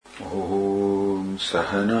ॐ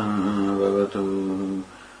सहना भवतु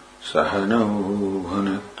सहनौ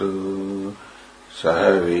भुनक्तु सह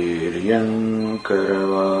वीर्यम्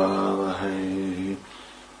करवावहै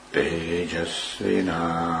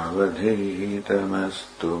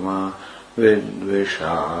तेजस्विनावधीतमस्तु मा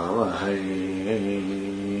विद्विषावहै।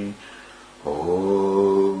 ॐ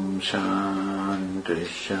शान्ति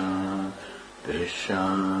शान्ति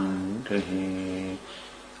शान्तिः।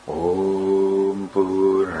 ॐ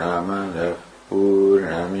पूर्णमदः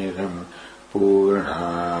पूर्णमिदम्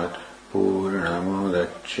पूर्णात्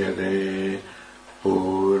पूर्णमुदच्यते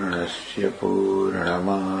पूर्णस्य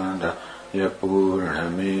पूर्णमादाय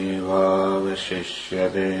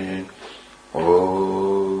पूर्णमेवावशिष्यते। ॐ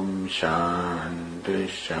शान्ति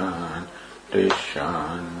शान्ति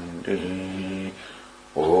शान्तिः।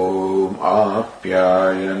 ॐ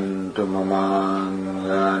आप्यायन्तु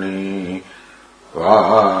ममाङ्गानि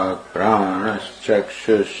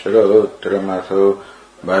वाक्प्राणश्चक्षुश्रोत्रमथो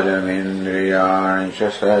बलमिन्द्रियाणि च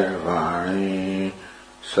सर्वाणि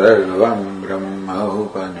सर्वम्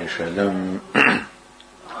ब्रह्मोपनिषदम्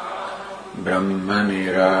ब्रह्म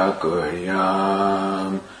निराकुर्याम्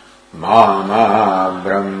मा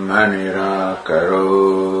ब्रह्म निराकरोत्।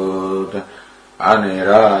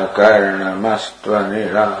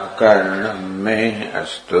 अनिराकरणमस्त्वनिराकरणम् मे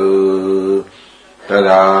अस्तु।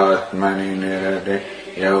 तदात्मनि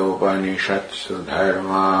निरतेय उपनिषत्सु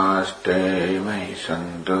धर्मास्ते मयि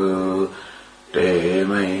सन्तु ते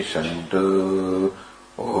मयि सन्तु।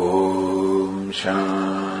 ॐ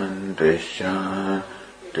शान्ति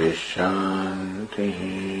शान्ति शान्तिः।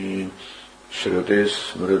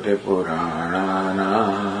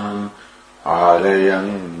 श्रुतिस्मृतिपुराणानाम्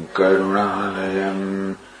आलयम् करुणालयम्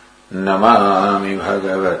नमामि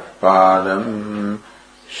भगवत्पादम्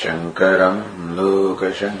शङ्करम्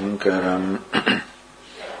लोकशङ्करम्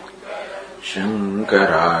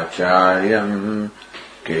शङ्कराचार्यम्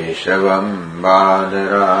केशवम्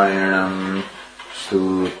बादरायणम्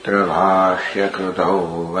सूत्रभाष्यकृतौ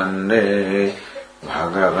वन्दे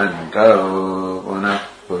भगवन्तौ पुनः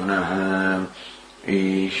पुनः।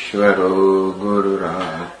 ईश्वरो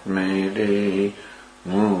गुरुरात्मेति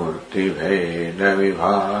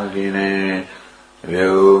मूर्तिभेदविभागिने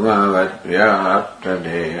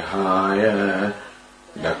व्योमवद्व्याप्तदेहाय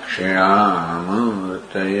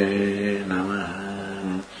दक्षिणामूर्तये नमः।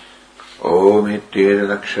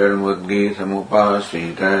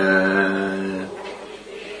 ओमित्येतदक्षरमुद्गीतमुपासीत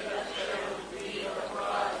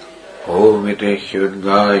ओमिति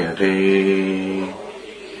ह्युद्गायते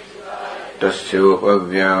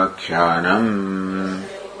तस्योपव्याख्यानम्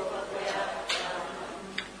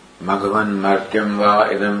मघवन्मर्त्यम् वा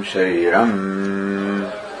इदम् शरीरम्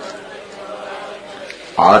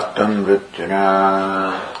आत्तम् मृत्युना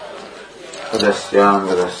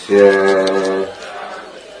तदस्यामृतस्य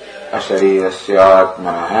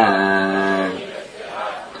अशरीरस्यात्मनः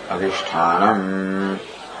अधिष्ठानम्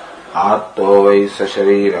आत्तो वै स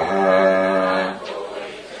शरीरः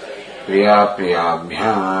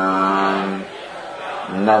प्रियाप्रियाभ्याम्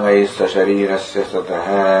न वै स शरीरस्य सतः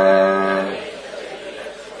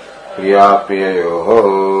प्रियाप्रिययोः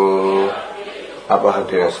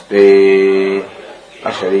अपहतिरस्ति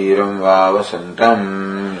अशरीरम् वा वसन्तम्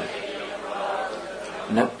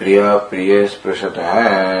न प्रियाप्रिये स्पृशतः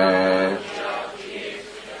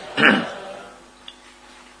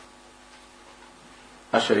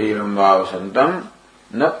अशरीरम् वा वसन्तम्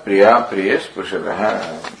न प्रियाप्रिये स्पृशतः।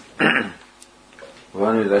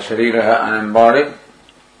 One is asharira, unembodied.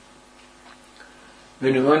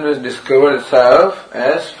 When one has discovered itself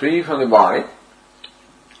as free from the body,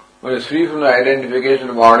 one is free from the identification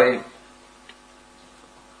of the body,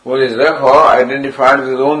 one is therefore identified with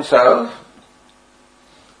his own self,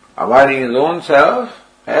 abiding his own self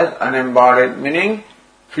as unembodied, meaning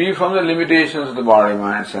free from the limitations of the body,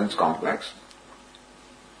 mind, sense complex,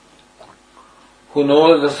 who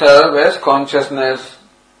knows the self as consciousness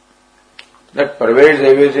that pervades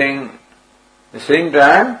everything, at the same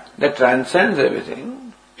time that transcends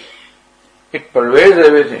everything. It pervades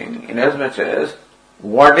everything inasmuch as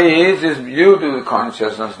what is due to the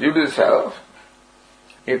consciousness, due to the self.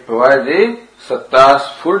 It provides the satta's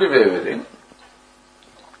fullness of everything.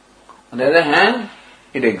 On the other hand,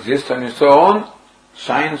 it exists on its own,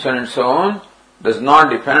 shines on its own, does not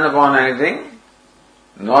depend upon anything,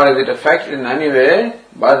 nor is it affected in any way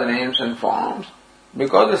by the names and forms,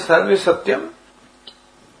 because the self is Satyam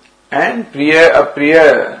and Priya,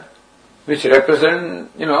 Apriya, which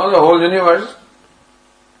represent, the whole universe.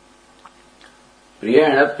 Priya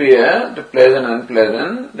and Apriya, the pleasant and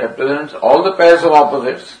unpleasant, represents all the pairs of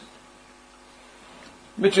opposites,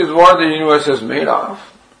 which is what the universe is made of.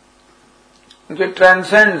 So it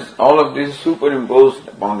transcends all of this superimposed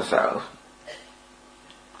upon the self.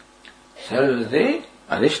 Self is the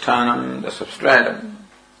adhishthanam, the substratum.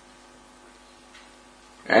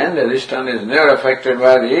 And the adhisthana is never affected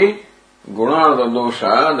by the guna or the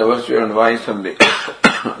dosha, the virtue and vice of the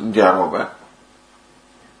jnanopa.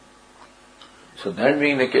 So that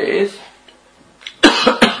being the case,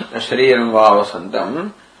 shariram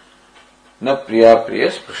vavasantam na priya priya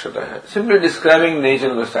sprishatah. Simply describing the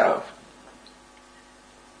nature of the self.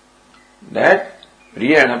 That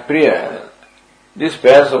priya and apriya, these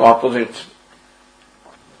pairs of opposites,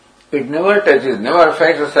 it never touches, never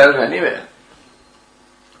affects the self anywhere.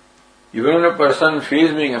 Even when a person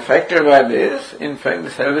feels being affected by this, in fact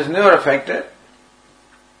the self is never affected.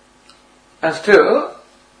 And still,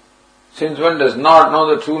 since one does not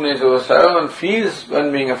know the true nature of the self and feels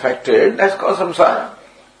one being affected, that's called samsara.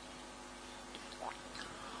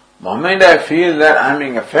 The moment I feel that I am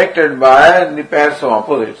being affected by the pairs of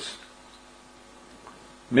opposites,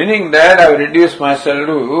 meaning that I have reduced myself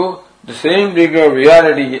to the same degree of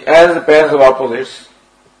reality as the pairs of opposites,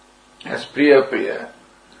 as priya priya,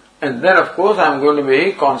 and then of course I am going to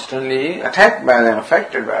be constantly attacked by them,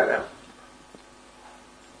 affected by them.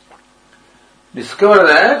 Discover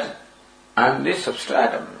that I am the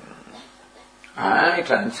substratum. I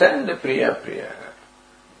transcend the priya priya,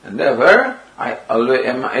 and therefore I always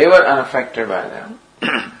am ever unaffected by them.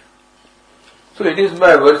 So it is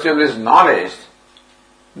by virtue of this knowledge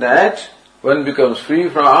that one becomes free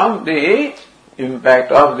from the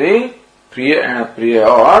impact of the priya and apriya,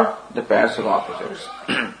 or the pairs of opposites.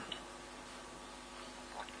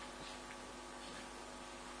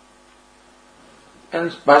 And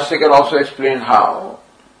Bhashyakar also explained how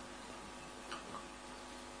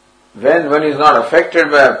when one is not affected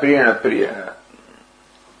by apriya and apriya,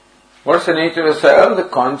 what's the nature of the self? The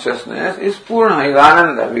consciousness is purna, is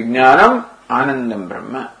ananda, vijnanam, anandam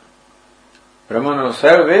brahma. Brahman of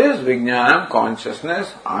self is vijnanam,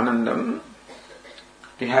 consciousness, anandam,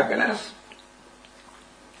 the happiness.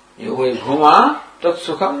 Yoga is bhuma, tat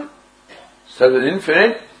sukham. Self is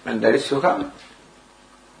infinite, and that is sukham.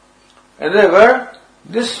 And therefore,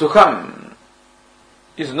 this sukham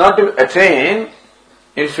is not to attain,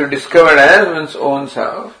 it should be discovered as one's own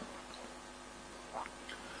self.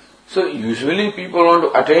 So usually people want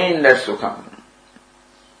to attain that sukham.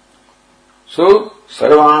 So,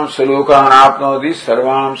 sarvam salokan apnoti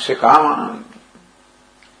sarvam shikaman.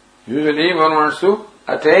 Usually one wants to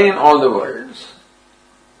attain all the worlds.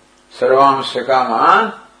 Sarvam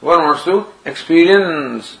shikaman, one wants to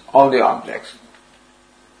experience all the objects.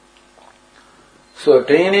 So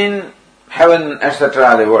attaining heaven,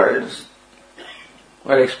 etc., the worlds,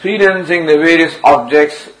 while experiencing the various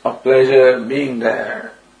objects of pleasure being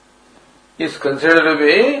there, is considered to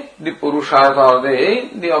be the purushartha, or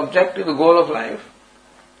the objective, the goal of life.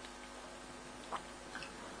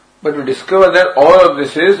 But to discover that all of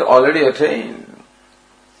this is already attained,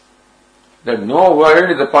 that no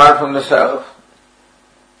world is apart from the self,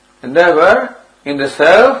 and therefore in the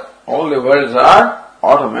self all the worlds are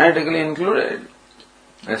automatically included.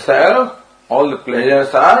 The self, all the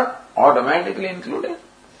pleasures are automatically included.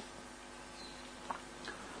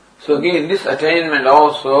 So again, this attainment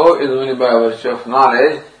also is only by virtue of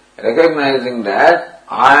knowledge, recognizing that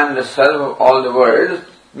I am the self of all the worlds,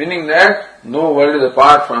 meaning that no world is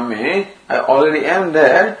apart from me, I already am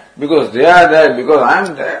there, because they are there, because I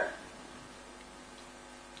am there.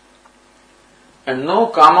 And no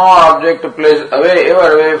kama or object to place away,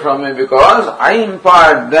 ever away from me, because I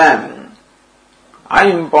impart them. I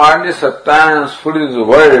impart the satta and sphuti of the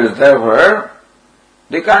worlds, therefore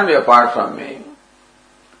they can't be apart from me.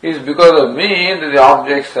 It is because of me that the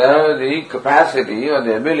objects have the capacity or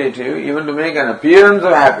the ability even to make an appearance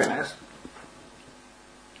of happiness.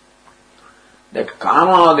 That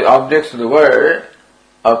kama, or the objects of the world,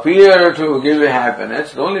 appear to give you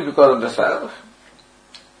happiness only because of the self.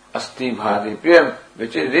 Asti bhati priyam,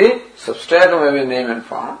 which is the substratum of every name and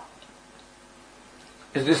form.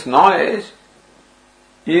 Is this knowledge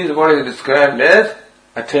is what is described as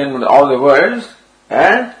attainment of all the worlds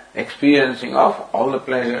and experiencing of all the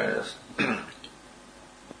pleasures.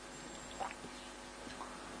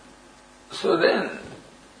 So then,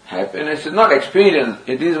 happiness is not experienced,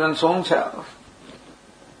 it is one's own self.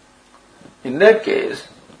 In that case,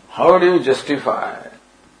 how do you justify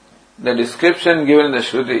the description given in the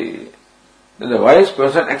Shruti that the wise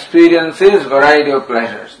person experiences variety of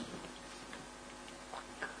pleasures?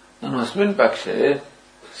 Asmin pakshe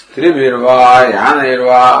stribhirva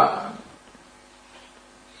yanirva.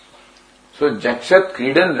 So jakshat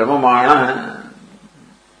kridan ramamana,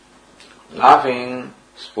 laughing,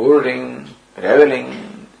 sporting,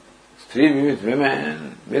 reveling, three with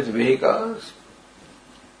women, with vehicles.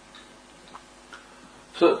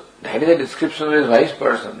 So that is a description of a wise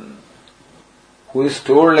person who is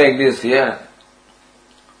told like this here.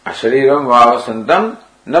 Ashariram vavasantam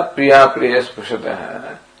na priya priya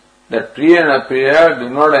spushatah. That priya and apriya do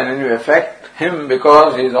not in any way affect him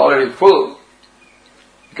because he is already full.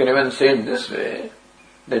 You can even say it this way,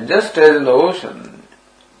 that just as in the ocean,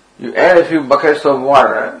 you add a few buckets of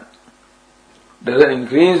water, does it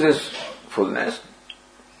increase his fullness?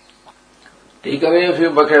 Take away a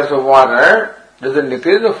few buckets of water, does it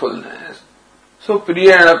decrease the fullness? So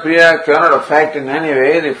priya and apriya cannot affect in any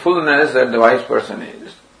way the fullness that the wise person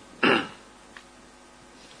is.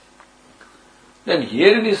 Then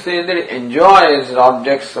here it is said that he enjoys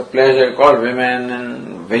objects of pleasure called women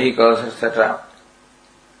and vehicles, etc.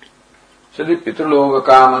 So the Pitruloka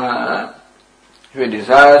Kama, if he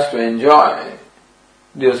desires to enjoy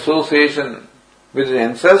the association with his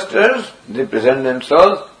ancestors, they present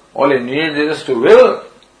themselves, all he needs is to will.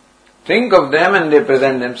 Think of them and they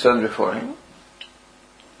present themselves before him.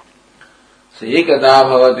 So ekada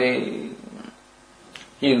bhavati,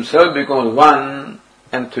 he himself becomes one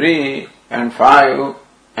and three and five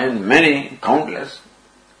and many, countless.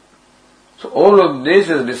 So all of this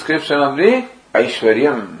is description of the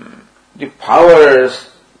Aishwaryam, the powers.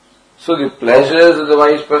 So the pleasures that the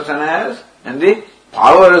wise person has and the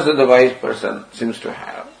powers that the wise person seems to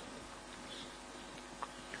have.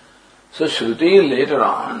 So Shruti later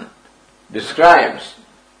on describes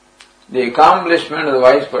the accomplishment of the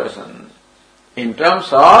wise person in terms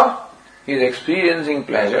of his experiencing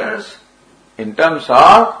pleasures, in terms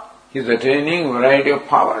of his attaining variety of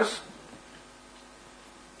powers.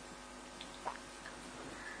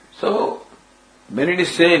 So, when it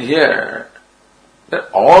is said here that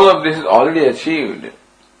all of this is already achieved,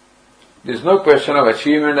 there is no question of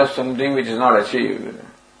achievement of something which is not achieved,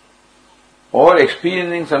 or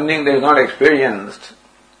experiencing something that is not experienced.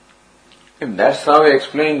 If that's how we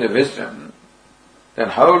explain the wisdom, then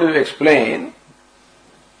how do you explain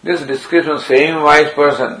this description of same wise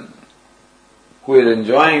person who is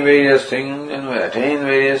enjoying various things and who attain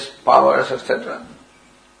various powers, etc.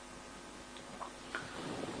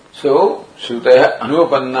 So, Shrutaya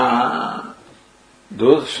Anupanna,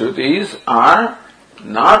 those Shrutis are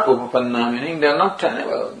not Upapanna, meaning they are not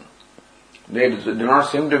tenable. They do not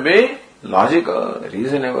seem to be logical,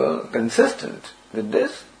 reasonable, consistent with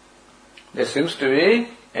this. There seems to be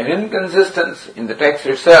an inconsistency in the text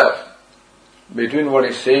itself between what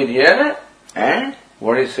is said here and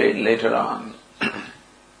what is said later on.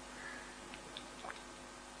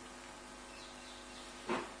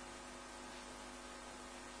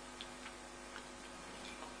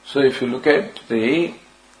 So if you look at the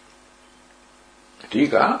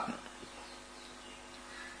Tika,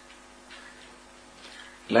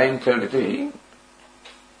 line 33,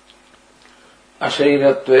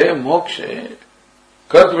 Ashairatve mokshe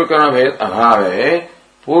kartrukana bhed abhave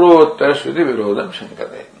purvottar shruti virodham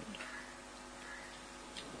shankate.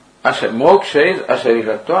 Moksha is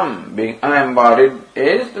ashariratvam, being unembodied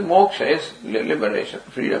is the moksha is liberation,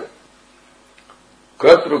 freedom.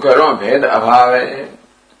 Kartrukarma bhed abhave.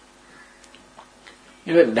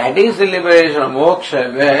 That is the liberation of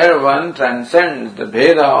moksha, where one transcends the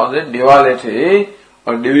bheda or the duality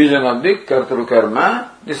or division of the kartrukarma,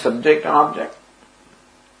 the subject and object.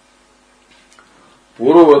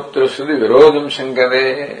 Purvatra shruti virodham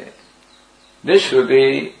shankare. This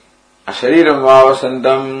shruti, ashariram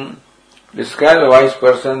vavasantam, describes the wise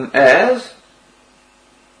person as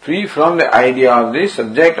free from the idea of the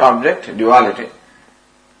subject-object duality.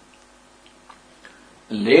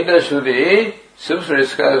 Later shruti seems to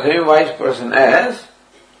describe the same wise person as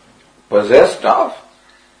possessed of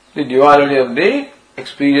the duality of the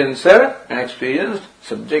experiencer and experienced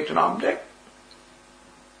subject and object.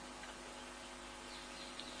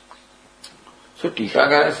 So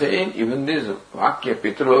Tikakara is saying even this Vakya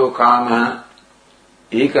Pitro Kama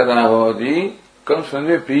Ekada Bhavati comes from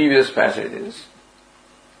the previous passages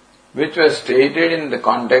which were stated in the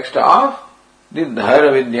context of the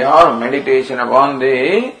Dhara Vidya or meditation upon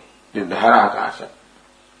the Dharakasha.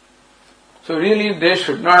 So really they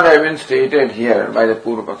should not have been stated here by the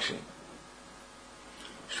Purvapakshi.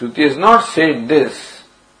 Shruti has not said this.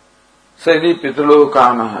 Sadi Pitalo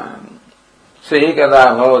Kamaha. So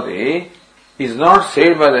Ekada Bhavati is not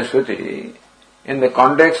said by the Shruti in the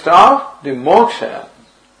context of the moksha.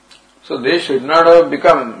 So they should not have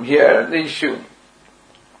become here the issue.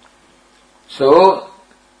 So,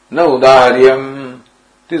 na udaharyam,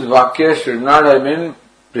 this vakya should not have been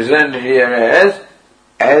presented here as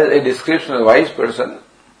a description of a wise person.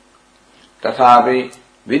 Tathapi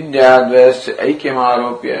vidyadvasya aikyam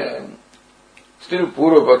aropya. Still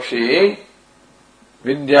Purva Pakshi,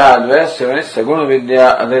 Vidya Advaita, one is Saguna Vidya,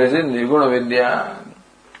 other is Nirguna Vidya.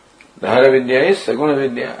 Dhara Vidya is Saguna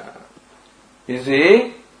Vidya. You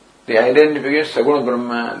see, the identification Saguna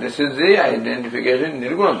Brahma, this is the identification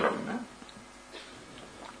Nirguna Brahma.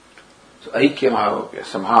 So Aikyamavapya,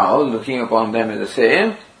 somehow looking upon them as the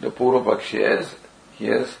same, the Purva Pakshi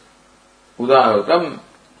has Udaharatam,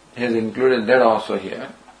 he has included that also here.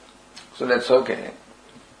 So that's okay.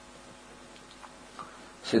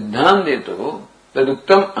 Siddhanti tu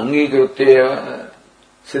taduktam angikrutyeva.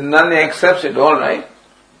 Siddhanti accepts it, all right.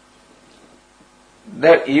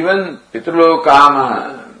 That even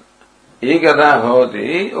Pitrulokama ekada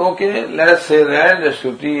bhavati, okay, let us say that the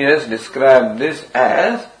Shruti has described this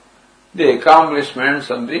as the accomplishments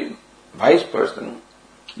of the vice person.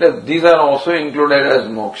 That these are also included as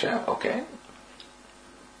moksha, okay.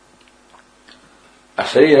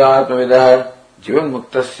 Ashariratmavidah jivan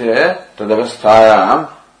muktasya tadavasthayam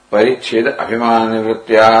paricheda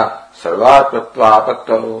abhimanivritya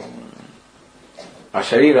sarvatvatvapattau.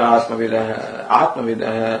 Ashariratmavidah,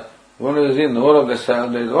 atmavidah, one who is the knower of the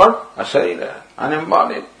self, that is what? Asharira,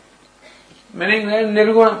 unembodied. Meaning that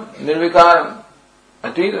nirgunam, nirvikaram,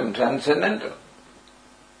 atitam, transcendental.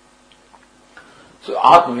 So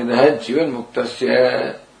atmavidah jivan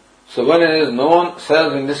muktasya. So one is known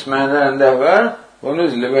self in this manner, and therefore one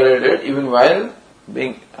is liberated even while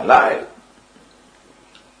being alive.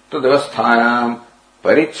 Tadavasthayam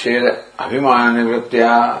paricheda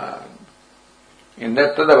abhimanivritya. In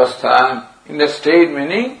that tadavastha, in the state,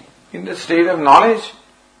 meaning in the state of knowledge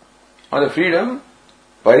or the freedom,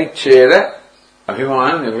 paricheda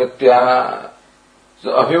abhimanivritya. So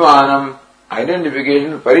abhimanam,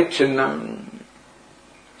 identification, parichinnam.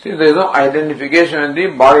 See, there is no identification in the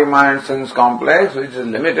body, mind, sense complex, which is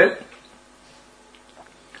limited,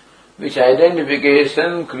 which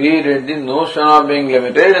identification created the notion of being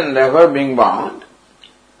limited and therefore being bound.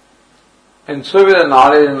 And so with the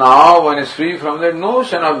knowledge now, one is free from that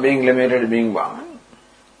notion of being limited, being bound.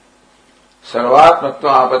 Sarvatmatva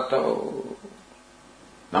apattau.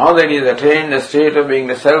 Now that he has attained the state of being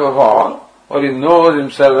the self of all, or he knows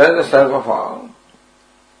himself as the self of all,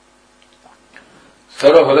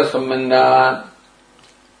 sarvaphala sambandhan.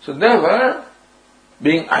 So therefore,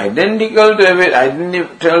 being identical to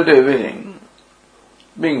everything,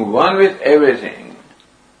 being one with everything,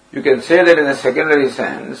 you can say that in a secondary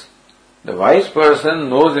sense, the wise person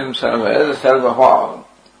knows himself as the self of all.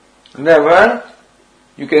 And therefore,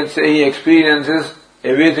 you can say he experiences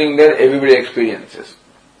everything that everybody experiences.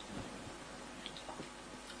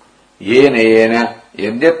 Yena yena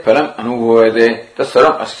yadyat param anubhavate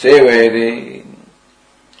tassaram asyevayate.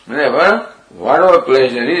 Whenever, whatever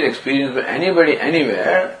pleasure is experienced by anybody,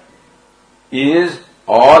 anywhere, is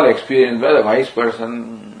all experienced by the wise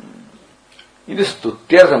person. It is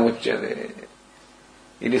stutya samuchyate.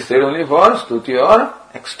 It is said only for stuti or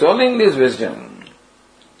extolling this wisdom.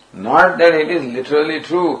 Not that it is literally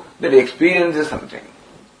true that he experiences something.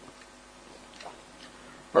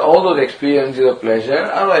 But all those experiences of pleasure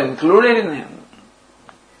are included in him.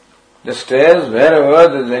 Just as wherever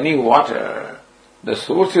there is any water, the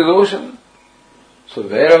source is ocean. So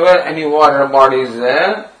wherever any water body is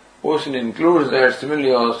there, ocean includes that.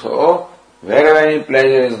 Similarly also, wherever any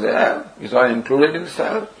pleasure is there, it's all included in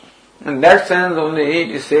self. In that sense only it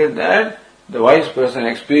is said that the wise person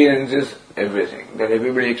experiences everything, that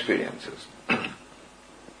everybody experiences.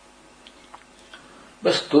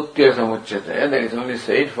 But stutya samuchyate, that is only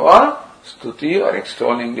said for stuti or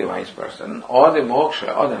extolling the wise person, or the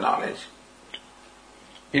moksha, or the knowledge.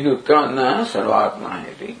 Idutta na sarvatma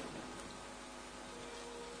iti.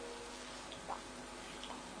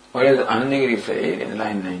 Whereas Anandagiri said in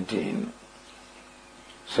line 19,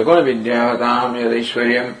 Saguna vidyavatam yad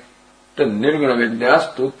aishwaryam tad nirguna vidya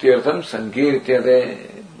stutyartham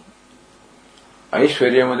sankirtyate.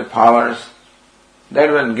 Aishwaryam, the powers that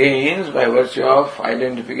one gains by virtue of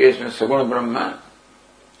identification with Saguna Brahma,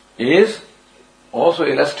 is also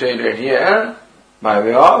illustrated here by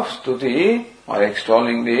way of stuti or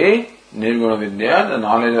extolling the nirguna vidya, the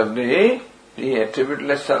knowledge of the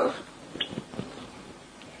attributeless self.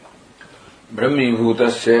 Brahmi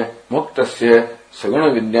bhutasya muktasya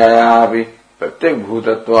saguna vidyayapi pratyek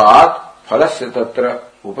bhutatvat phalasya tatra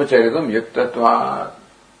upacharitam yuktatvat.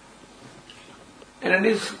 And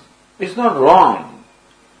it's not wrong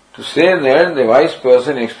to say that the wise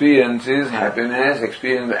person experiences happiness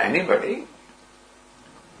experienced by anybody,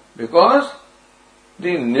 because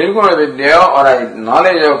the nirguna vidya or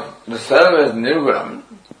knowledge of the self as nirgunam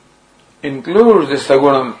includes the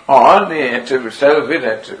sagunam or the attribute, self with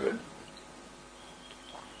attribute.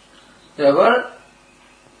 Therefore,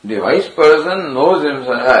 the wise person knows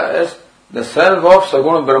himself as the self of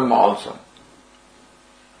Saguna Brahma also.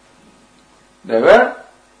 Therefore,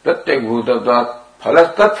 Pratyak Bhutatvat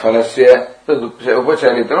Phalastat Phalasya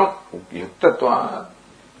Upacharitam Yuktatvat.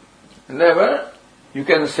 And therefore, you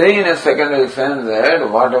can say in a secondary sense that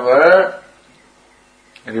whatever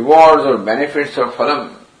rewards or benefits or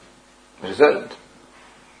phalam result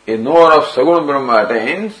a knower of Saguna Brahma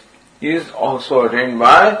attains is also attained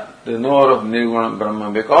by the knower of Nirguna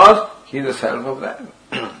Brahma because he is the self of that.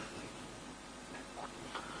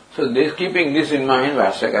 So keeping this in mind,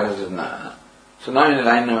 Vashyakara says, na. So now in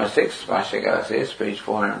line number 6, Vashyakara says, page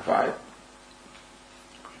 405,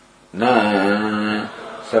 na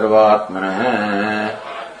sarvatmanah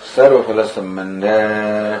sarvaphala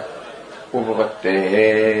sambandha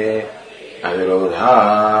upapatte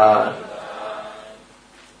avirodha.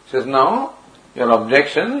 Says now, your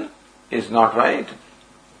objection is not right.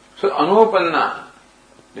 So anupanna,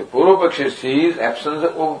 the Purvapakshi sees absence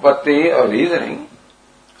of upapatti or reasoning.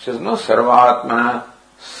 Says no, sarvatmana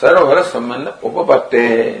sarvaphala sambandha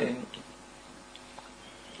upapatte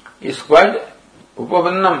is quite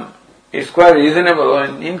upapannam, is quite reasonable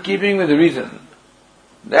in keeping with the reason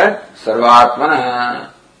that sarvatmana,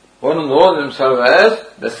 one who knows himself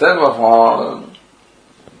as the self of all,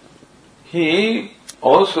 he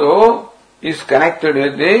also is connected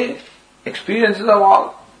with the experiences of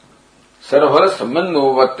all. Sarvaphala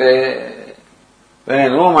sambandha upapatte. When I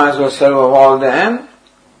know myself self of all, then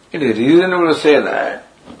it is reasonable to say that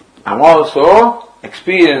I am also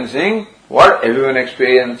experiencing what everyone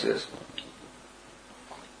experiences.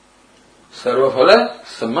 Sarvaphala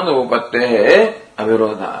sambandha upapatte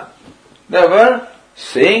avirodha. Therefore,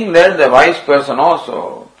 saying that the wise person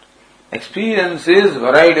also experiences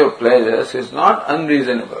variety of pleasures is not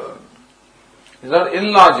unreasonable. It is not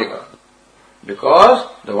illogical. Because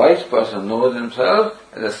the wise person knows himself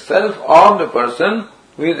as the self of the person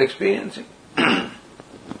who is experiencing.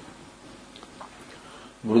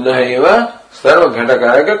 Buddhaiva sarva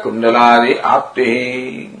ghatakaga kundaladi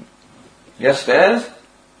apti. Just as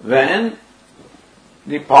when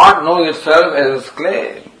the pot knows itself as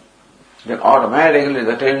clay, then automatically it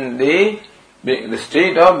attains the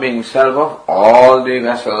state of being self of all the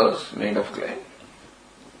vessels made of clay.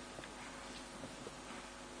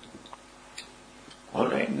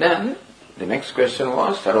 Alright, then the next question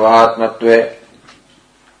was sarvatmatve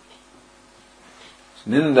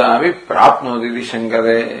nindavi prapnoditi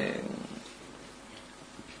shankare.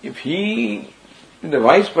 If he, the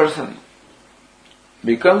wise person,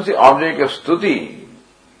 becomes the object of stuti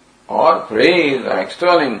or praise or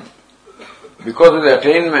extolling because of the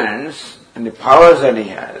attainments and the powers that he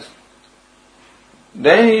has,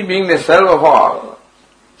 then he, being the self of all,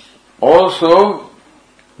 also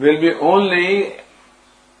will be only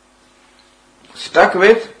stuck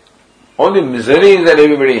with all the miseries that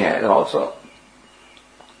everybody has also.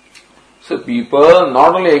 So people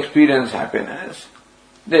not only experience happiness,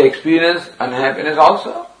 they experience unhappiness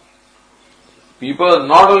also. People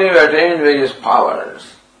not only have attained various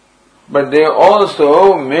powers, but they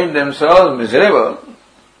also made themselves miserable.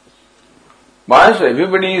 Why? So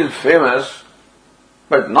everybody is famous,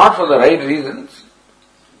 but not for the right reasons.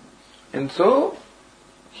 And so,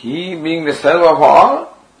 he being the self of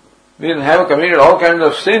all, will have committed all kinds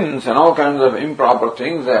of sins and all kinds of improper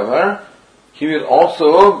things ever. He will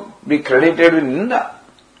also be credited with ninda.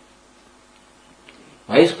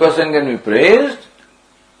 Wise person can be praised,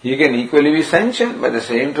 he can equally be sanctioned by the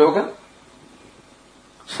same token.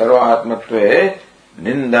 Sarvatmatve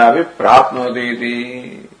nindavi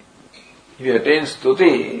prapnoditi. If he attains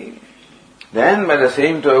stuti, then by the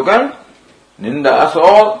same token, ninda, so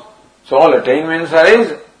all attainments are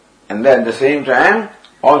his, and then at the same time,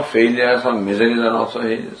 all failures or miseries are also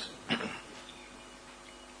his.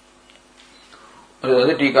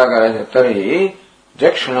 Tīkākārā tari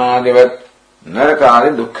jakshānādivat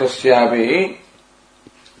narakādi dukkhasyapi.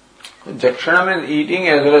 Jakshana means eating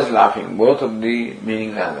as well as laughing. Both of the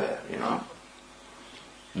meanings are there,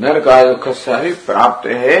 Narakādi dukkhasyapi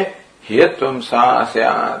praptehe hiyatvam sa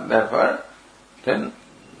asyāt. Therefore, then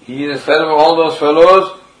he is the self of all those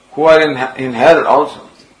fellows who are in hell also.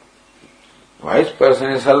 Wise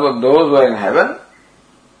person is self of those who are in heaven,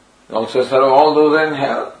 also self of all those who are in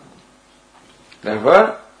hell.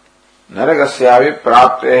 Therefore, narakasyavi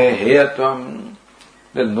prapte heyatvam,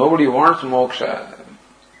 that nobody wants moksha.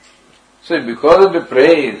 So because of the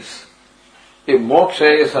praise, if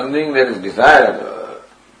moksha is something that is desirable,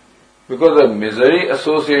 because the misery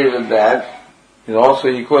associated with that is also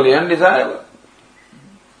equally undesirable.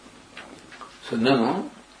 So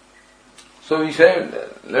no. So we said,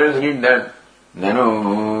 let us read that.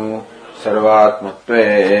 Nano सर्वात्मत्वे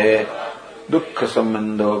दुःख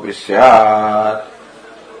संबंधोपि स्यात्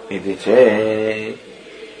इति चेत्.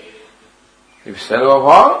 If self of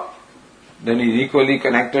all, then he is equally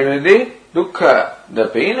connected with the dukkha, the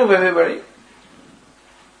pain of everybody.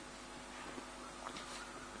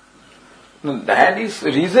 No, that is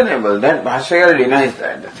reasonable. That Bhashyakara denies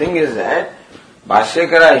that. The thing is that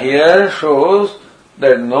Bhashyakara here shows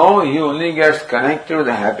that no, he only gets connected with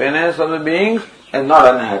the happiness of the beings and not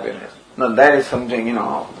unhappiness. No, that is something,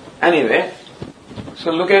 Anyway,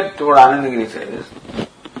 so look at what Anandagiri says.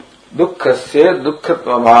 Dukkhasya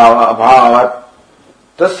dukkhatva abhavat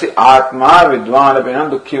tasya atma vidvanapina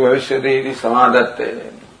dukkhi bhavishyati iti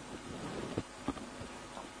samadatte.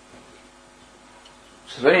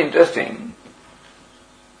 It's very interesting.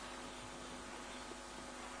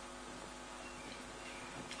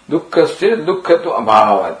 Dukkhasya dukkhatu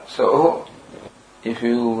abhavat. So, if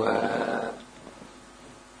you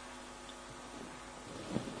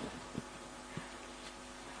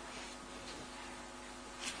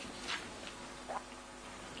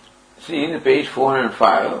see in the page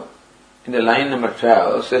 405, in the line number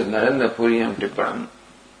 12, says Narendra Puriyam Tippanam.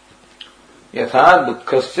 Yatha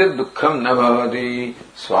dukkhasya dukkham na bhavati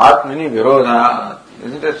swatmani virodhat.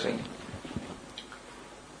 It's interesting.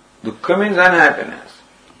 Dukkha means unhappiness.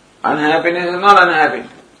 Unhappiness is not unhappy.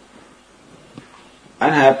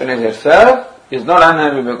 Unhappiness itself is not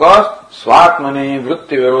unhappy because swatmani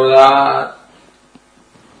vritti virodhat.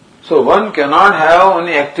 So one cannot have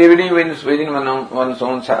only activity within one's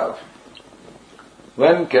own self.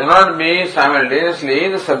 One cannot be simultaneously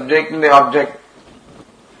the subject and the object.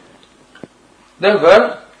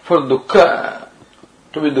 Therefore, for dukkha,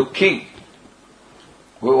 to be dukkhi,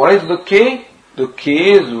 what is dukkhi? Dukkhi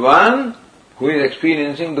is one who is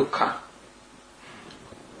experiencing dukkha.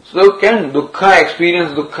 So can dukkha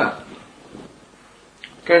experience dukkha?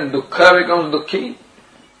 Can dukkha become dukkhi?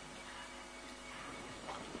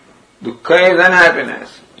 Dukkha is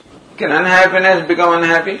unhappiness. Can unhappiness become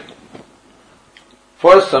unhappy?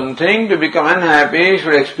 For something to become unhappy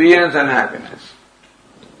should experience unhappiness.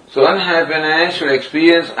 So unhappiness should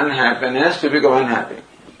experience unhappiness to become unhappy.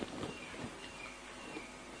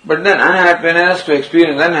 But then unhappiness to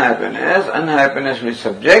experience unhappiness will be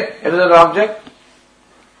subject, it is an object.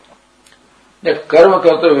 That karma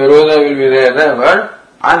karta virodha will be there, therefore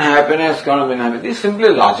unhappiness cannot be unhappy. This is simply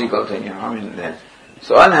a logical thing,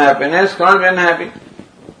 So unhappiness cannot be unhappy.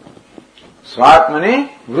 Swatmani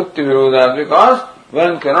vritti virodha, because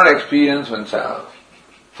one cannot experience oneself.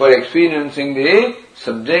 For experiencing the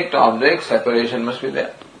subject-object separation must be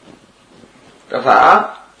there.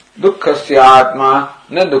 Tatha dukkhasya atma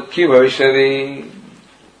na dukkhi bhavishyati.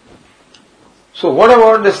 So what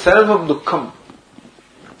about the self of dukkham?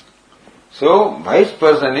 So vice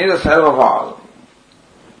person is the self of all,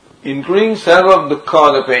 including self of dukkha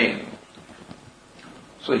or the pain.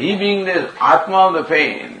 So he being the atma of the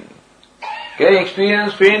pain, can he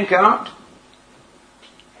experience pain? Cannot.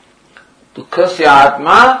 Dukkhasya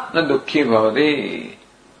atma na dukkhi bhavati.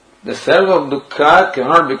 The self of dukkha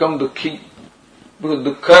cannot become dukkhi, because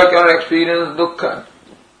dukkha cannot experience dukkha.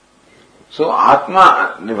 So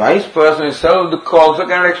atma, the vice person, is self of dukkha, also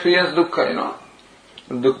cannot experience dukkha,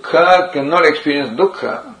 Dukkha cannot experience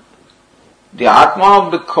dukkha. The atma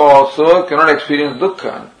of dukkha also cannot experience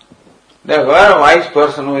dukkha. Therefore, a wise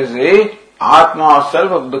person who is the atma or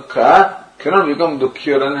self of dukkha cannot become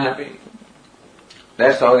dukkhi or unhappy.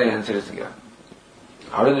 That's how the answer is given.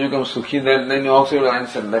 How does he become sukhi? Then you also will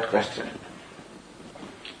answer that question.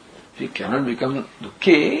 If he cannot become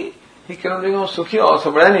dukkhi, he cannot become sukhi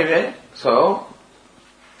also. But anyway, so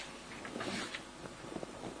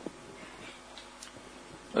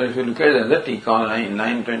if you look at the other tika on line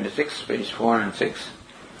 926, page 4 and 6,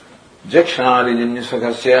 Jakshanadijanya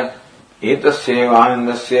Sukhasya Etasya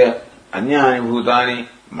Anandasya Anyani Bhutani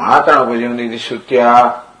Matana Upajamati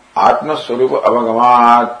Shrutya Atma Swarupa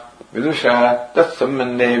Avagamat Vidusha Tat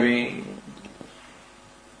Sambandevi.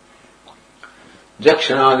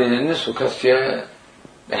 Jakshanadijanya Sukhasya,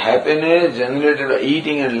 the happiness generated by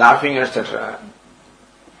eating and laughing, etc.,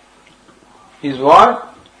 is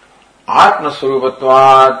what? Atma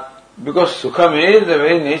Swarupatvat, because Sukham is the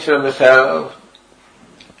very nature of the self.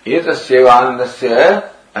 Etasya Anandasya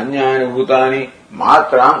Anyani Bhutani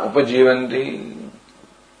Matram Upajivanti.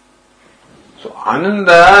 So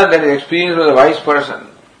Ananda, that is experienced by the wise person.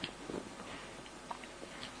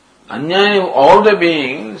 Anyani, all the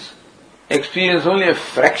beings experience only a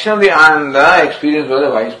fraction of the Ananda experienced by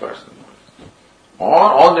the wise person. Or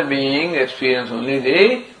all the beings experience only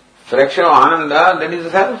the fraction of Ananda, that is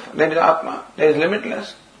the self, that is Atma, that is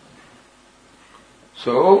limitless.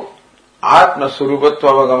 So, Atma Surupatva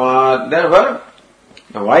Avagamat. Therefore,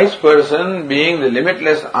 the wise person being the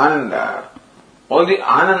limitless Ananda, all the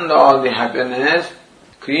Ananda, all the happiness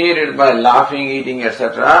created by laughing, eating,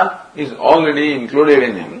 etc. is already included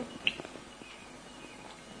in him.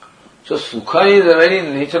 So Sukha is the very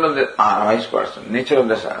nature of the wise person, nature of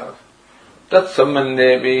the self. Tat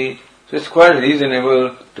Sambandhepi. So it's quite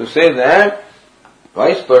reasonable to say that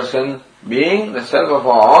wise person, being the self of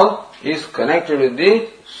all, is connected with the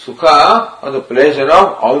Sukha or the pleasure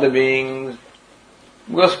of all the beings.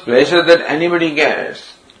 Because pleasure that anybody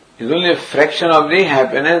gets is only a fraction of the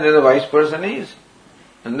happiness that the wise person is.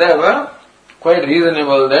 And therefore, quite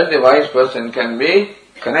reasonable that the wise person can be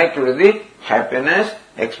connected with the happiness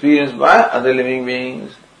experienced by other living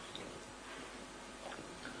beings.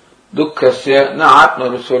 Dukkhasya na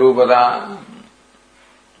atma-swarupada.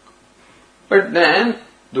 But then,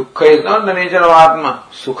 dukkha is not the nature of Atma.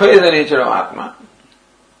 Sukha is the nature of Atma.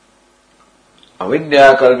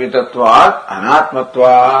 Avidya kalpitatvat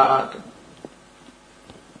anatmatvat.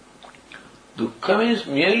 Dukkha means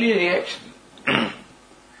merely reaction.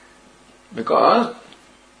 Because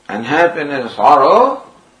unhappiness, sorrow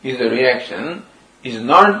is a reaction, is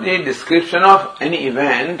not the description of any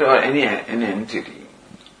event or any entity.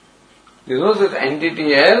 There is no such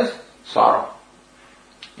entity as sorrow.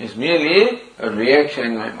 It's merely a reaction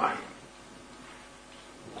in my mind.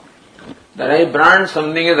 That I brand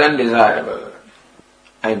something as undesirable.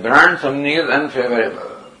 I brand something as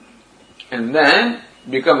unfavorable. And then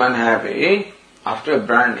become unhappy after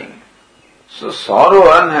branding. So sorrow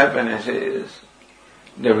or unhappiness is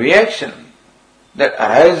the reaction that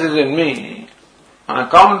arises in me on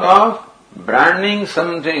account of branding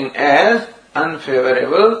something as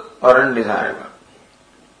unfavorable or undesirable.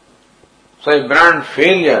 So I brand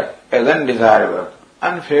failure as undesirable,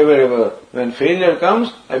 unfavorable. When failure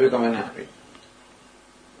comes, I become unhappy.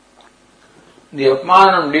 The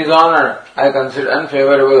apmanam, dishonor, I consider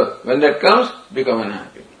unfavorable. When that comes, become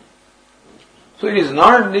unhappy. So it is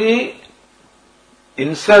not the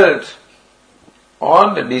insult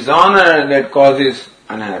or the dishonor that causes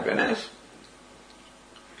unhappiness.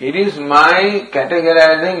 It is my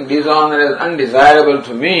categorizing dishonor as undesirable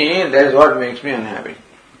to me, that is what makes me unhappy.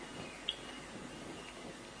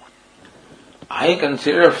 I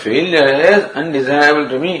consider failure as undesirable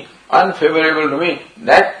to me, unfavorable to me.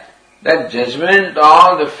 That judgment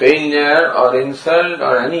of the failure or insult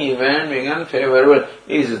or any event being unfavorable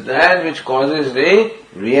is that which causes the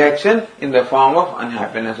reaction in the form of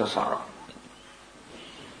unhappiness or sorrow.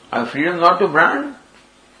 I have freedom not to brand.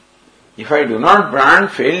 If I do not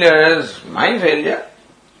brand failure as my failure,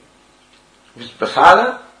 it is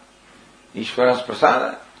prasada, Ishvara's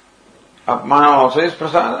prasada. Apmana also is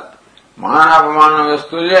prasada. Mana apamana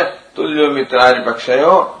vastulya, tulyo mitrari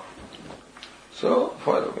pakshayo. So,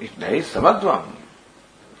 if there is samatvam,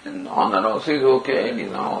 then honor also is okay,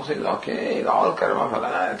 dishonor also is okay, it's all karma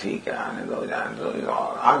phala, theek hai, aane do, jaan do, it's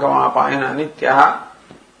all agama apayana nityaha.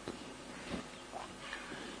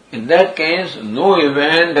 In that case, no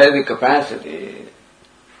event has the capacity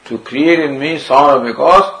to create in me sorrow,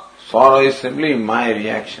 because sorrow is simply my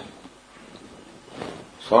reaction.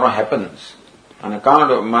 Sorrow happens on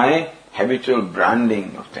account of my habitual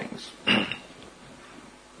branding of things.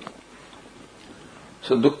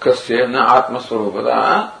 So, dukkhasya na atma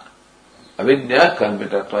swarupada avidya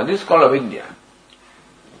kalpitatva. This is called avidya.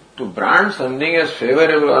 To brand something as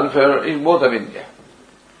favorable or unfavorable is both avidya.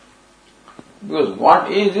 Because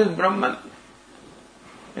what is Brahman?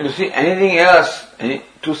 And to see anything else,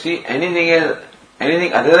 to see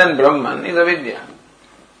anything other than Brahman is avidya.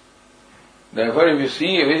 Therefore, if you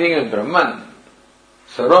see everything as Brahman,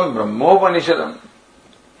 sarvam brahmopanishadam,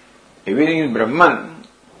 everything is Brahman,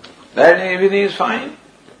 that everything is fine.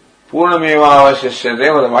 Purnameva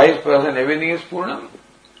avashyashyate, for the wise person, everything is Purnam.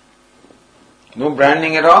 No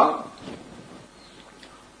branding at all.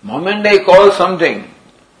 Moment I call something,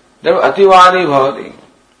 that ativadi bhavati.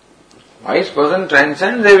 Wise person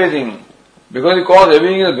transcends everything, because he calls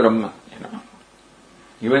everything as Brahman.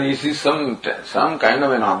 Even he sees some kind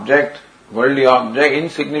of an object, worldly object,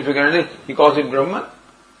 insignificantly, he calls it Brahman.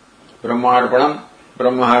 Brahmarpanam,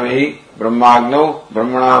 Brahmahavihi, Brahmagnav,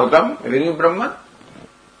 Brahmanahutam, everything is Brahman.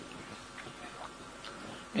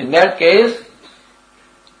 In that case,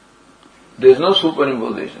 there is no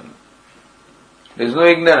superimposition. There is no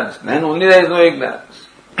ignorance. Then only there is no ignorance.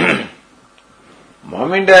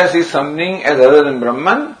 Moment I see something as other than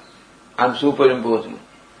Brahman, I am superimposing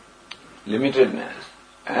limitedness.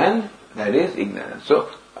 And that is ignorance. So,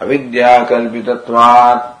 avidya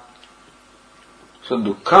kalpitatvat. So,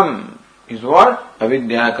 dukkham is what?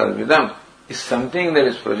 Avidya kalpitam is something that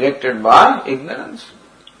is projected by ignorance.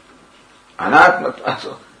 Anatmatva.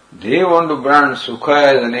 So they want to brand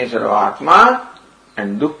Sukha as the nature of Atma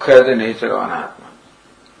and Dukkha as the nature of Anatma.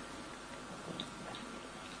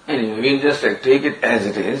 Anyway, we'll just take it as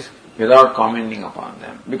it is without commenting upon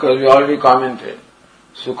them, because we already commented.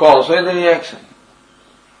 Sukha also is a reaction.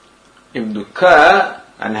 If Dukkha,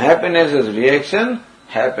 unhappiness is reaction,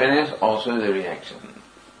 happiness also is a reaction.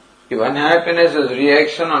 If unhappiness is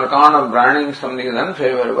reaction on account of branding something as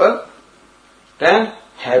unfavorable, then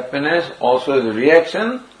happiness also is a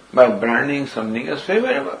reaction by branding something as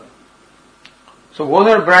favorable. So both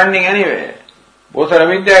are branding anyway. Both are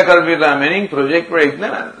avidya kalpita, meaning project by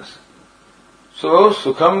ignorance. So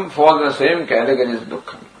sukham falls in the same category as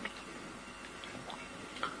dukkham.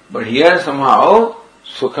 But here somehow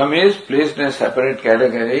sukham is placed in a separate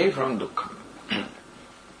category from dukkham.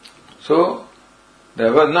 So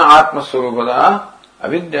there was no atma swarupada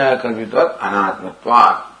avidya kalpitvat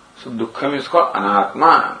anatmatvat. So dukkham is called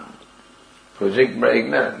anatma, project by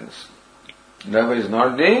ignorance. That is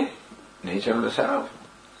not the nature of the self.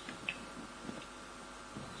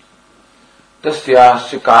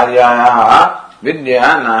 Tasyasya karyayaha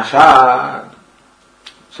vidya nashat.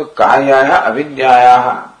 So karyayaha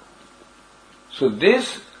avidyayaha. So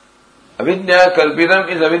this avidya kalpitam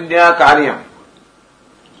is avidya karyam.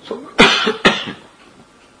 So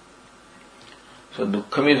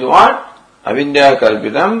dukkham is what? Avidya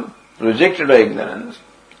kalpitam, projected by ignorance.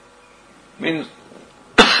 Means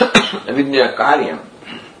avidya karyam.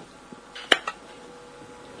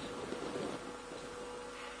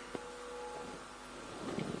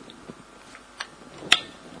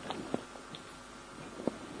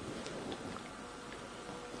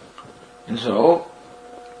 And so,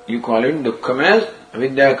 you call it dukkham as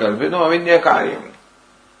avidya kalpitam, avidya karyam.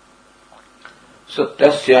 So,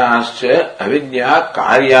 tasyascha avidya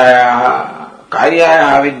karyayaha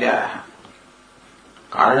avidyayaha.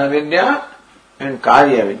 Karana vidya and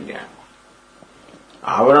karya vidya.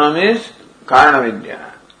 Avaranam is karana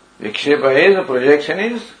vidya. Vikshepa is, the projection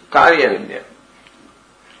is karya vidya.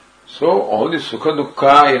 So, all the sukha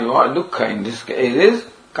dukkha is what? Dukkha in this case is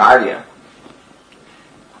karya.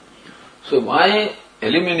 So, by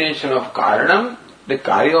elimination of karanam, the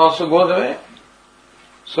karya also goes away.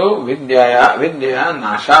 So, vidya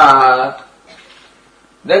nashat.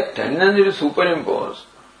 That tendency to superimpose,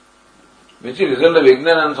 which is the result of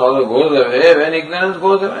ignorance, also goes away when ignorance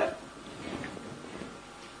goes away.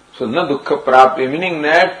 So, na dukkha prapti, meaning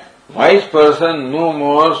that wise person no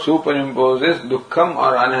more superimposes dukkham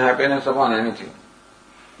or unhappiness upon anything.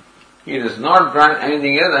 He does not brand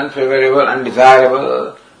anything as unfavorable,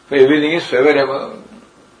 undesirable, for everything is favorable.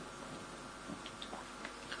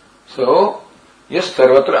 So, yes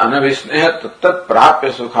sarvatra anabhisneha tat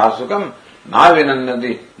prapya sukhasukam na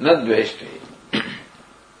vinannati na dveshti.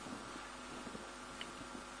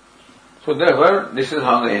 So therefore, this is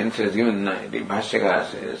how the answer is given. The Bhashyakara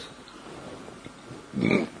says,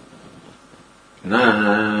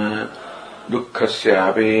 na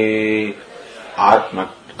dukkhasyapi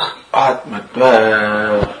atmatva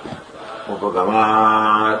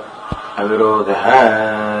upagamat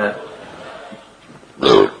avirodha.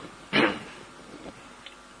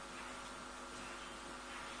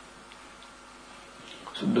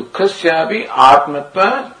 So dukkhasyapi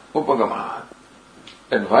atmatva upagamat.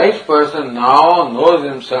 That wise person now knows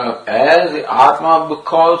himself as the Atma of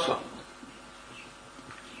Dukkha also.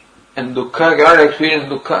 And Dukkha cannot experience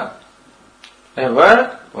Dukkha.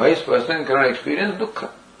 However, wise person cannot experience Dukkha.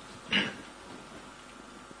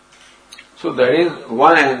 So that is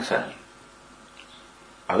one answer.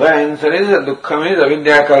 Other answer is that Dukkham is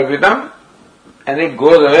avidya kalpitam and it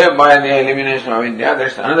goes away by the elimination of avidya.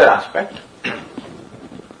 That's another aspect.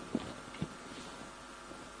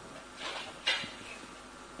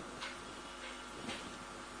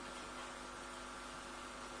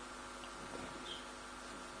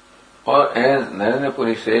 Or as Narendra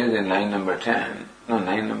Puri says in line number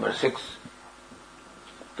 6,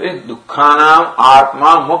 तो दुखानाम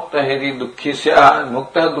आत्मा मुक्त है दुखिस्य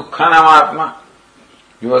मुक्त दुखानाम आत्मा.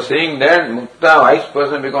 You are saying that mukta, wise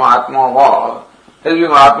person, become atma of all. Has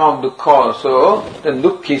become atma of dukkha also. Then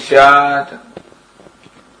dukkhisyat.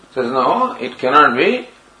 Says no, it cannot be,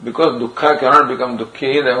 because dukkha cannot become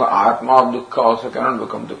dukkhi. Therefore, atma of dukkha also cannot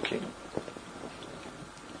become dukkhi.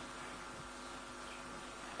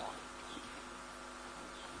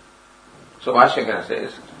 So Bhashyakara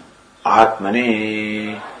says,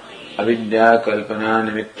 Atmani avidya kalpana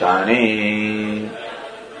nimittani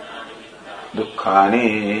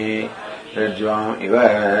dukkhani rajvam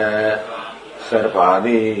iva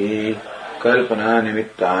sarpadi kalpana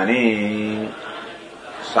nimittani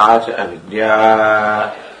sacha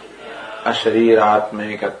avidya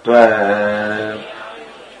अशरीरात्मैकत्व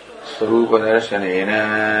स्वरूप दर्शनेन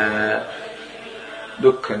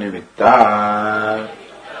दुःख निमित्ता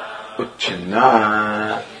उच्छिन्ना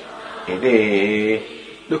इति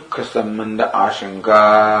दुःख संबंध आशंका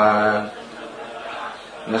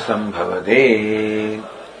न संभवते।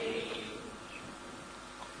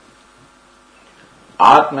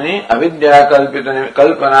 आत्मनि अविद्या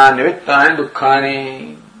कल्पना निमित्तानि दुःखानि.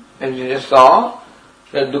 As you just saw,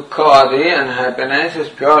 that dukkha-vadi unhappiness is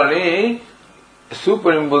purely a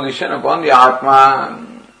superimposition upon the Atma.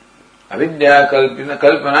 Avidya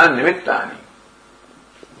kalpana nimittani.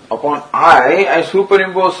 Upon I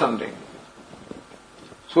superimpose something.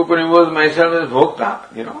 Superimpose myself as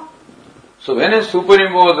bhokta, So when I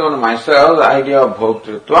superimpose on myself the idea of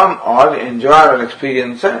bhoktritvam or the enjoyer or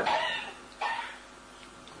experiencer,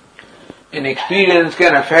 an experience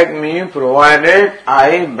can affect me provided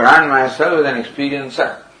I brand myself as an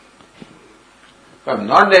experiencer. If I am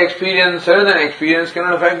not the experiencer, then experience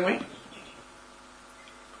cannot affect me.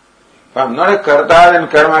 If I am not a karta, then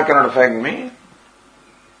karma cannot affect me.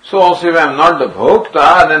 So also if I am not the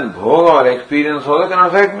bhokta, then bhoga or experience also cannot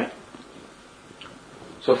affect me.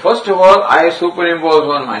 So first of all, I superimpose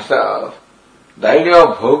on myself the idea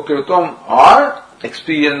of bhoktritvam or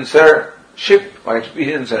experiencership or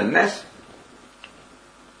experiencerness.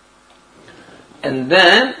 And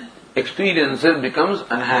then experiencer becomes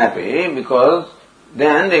unhappy because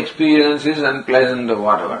then the experience is unpleasant or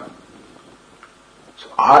whatever. So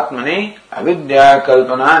Atmani avidya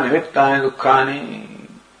kalpana nimittani dukkhani.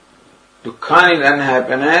 Dukkhani, the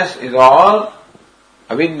unhappiness, is all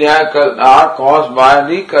avidya are caused by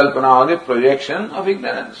the kalpana or the projection of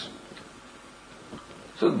ignorance.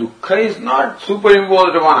 So dukkha is not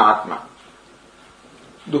superimposed upon Atma.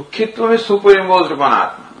 Dukkhitvam is superimposed upon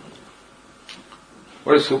Atma.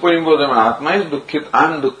 What is superimposed on Atma is dukkhi.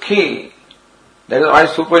 I am dukkhi. That is why I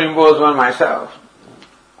superimpose on myself.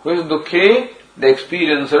 Who is dukkhi? The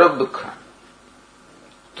experiencer of dukkha.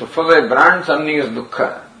 So first I brand something as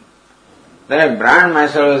dukkha. Then I brand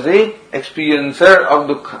myself as the experiencer of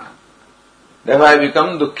dukkha. Therefore I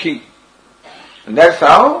become dukkhi. And that's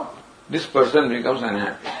how this person becomes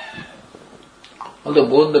unhappy. Although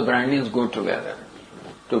both the brandings go together.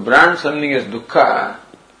 To brand something as dukkha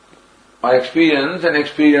or experience and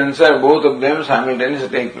experiencer, both of them simultaneously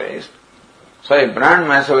take place. So I brand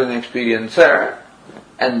myself as an experiencer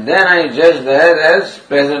and then I judge that as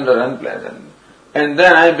pleasant or unpleasant. And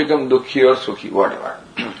then I become dukkhi or sukhi, whatever.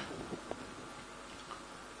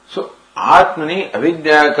 So, Atmani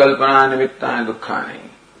avidya kalpana nimittani dukkhani.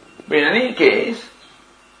 But in any case,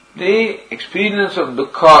 the experience of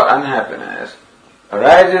dukkha or unhappiness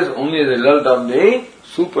arises only as a result of the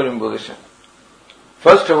superimposition.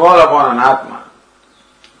 First of all upon an Atma,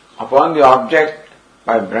 upon the object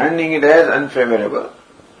by branding it as unfavorable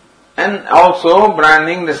and also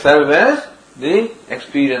branding the self as the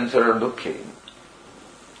experiencer of dukkhi.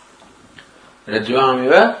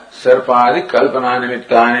 Rajvamiva sarpadi kalpana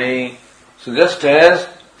nimittani. So just as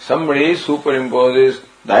somebody superimposes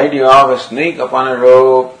the idea of a snake upon a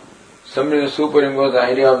rope, somebody superimposes the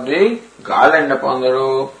idea of the garland upon the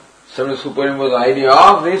rope, somebody superimposes the idea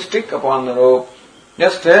of the stick upon the rope,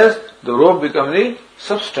 just as the rope becomes the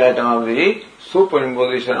substratum of the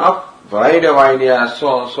superimposition of variety of ideas, so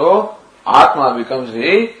also Atma becomes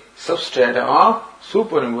the substratum of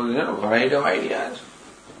superimposition of variety of ideas.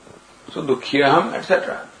 So dukkhiyaham,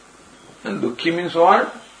 etc. And dukkhi means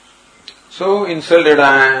what? So insulted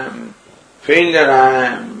I am, failure I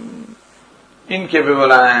am,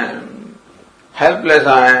 incapable I am, helpless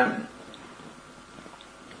I am.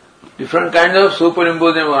 Different kinds of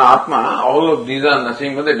superimposition of Atma, all of these are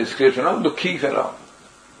nothing but the description of dukkhi fellow.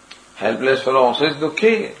 Helpless fellow also is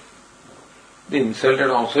dukkhi. The insulted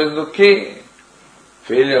also is dukkhi.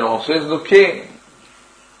 Failure also is dukkhi,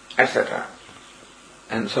 etc.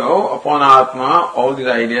 And so, upon Atma, all these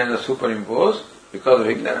ideas are superimposed because of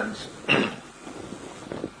ignorance.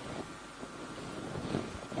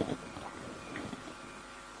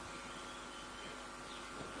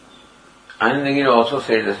 Anandagiri also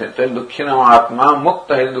said the same. Dukkhinam Atma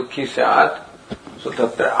mukta hi dukkhi syat. So,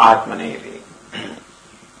 tatra Atmaneri.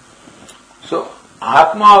 So,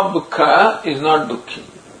 Atma of dukkha is not dukkhi.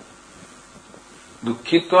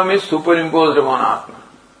 Dukkhitvam is superimposed upon Atma.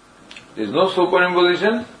 There is no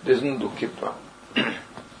superimposition, there is no dukkhitvam.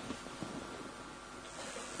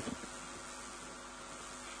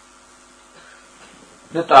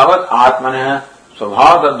 Tavat Atmanah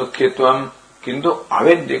svabhavata dukkhitvam kintu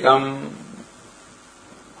avidyakam.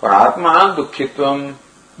 For Atma, dukkhitvam,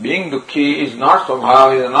 being dukkhi is not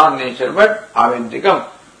svabhav, is not nature, but avidyakam.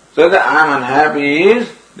 So that I am unhappy is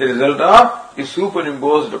the result of is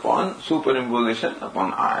superimposition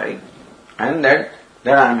upon I, and that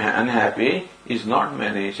I am unhappy is not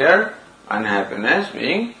my nature, unhappiness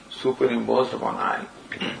being superimposed upon I.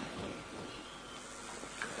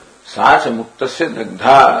 Sacha muktasya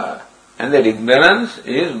dagdha, and that ignorance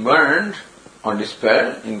is burned or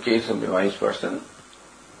dispelled in case of the wise person.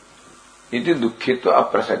 Iti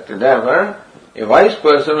dukkhitva aprasakti. Therefore, a wise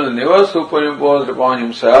person will never superimpose upon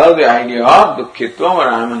himself the idea of dukkhitva or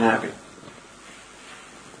I am unhappy.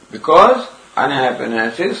 Because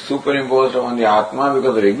unhappiness is superimposed upon the Atma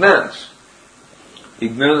because of ignorance.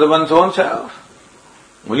 Ignorance of one's own self.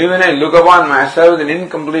 Only when I look upon myself as an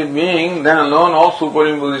incomplete being, then alone all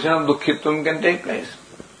superimposition of dukkhitvam can take place.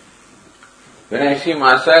 When I see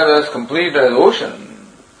myself as complete as ocean,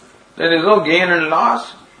 there is no gain and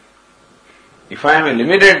loss. If I am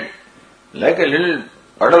limited like a little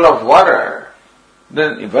puddle of water,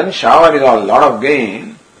 then if one shower is a lot of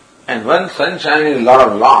gain and one sunshine is a lot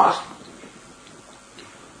of loss,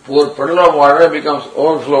 poor puddle of water becomes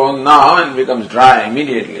overflown now and becomes dry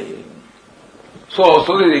immediately. So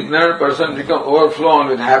also the ignorant person becomes overflown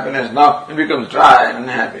with happiness now and becomes dry and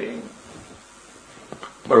unhappy.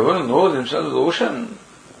 But one who knows himself as ocean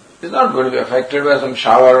is not going to be affected by some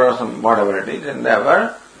shower or some whatever it is, and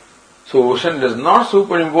therefore, so ocean does not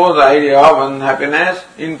superimpose the idea of unhappiness,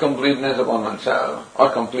 incompleteness upon oneself,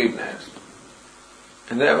 or completeness.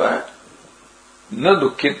 And therefore, na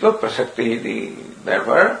dukkhitva prasakti iti.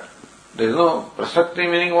 Therefore, there is no prasakti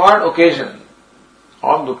meaning what? Occasion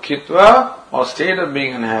of dukkhitva or state of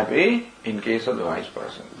being unhappy in case of the wise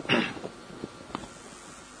person.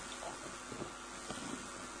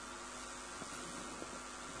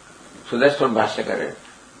 So that's what Bhashyakara.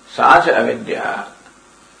 Sacha avidya.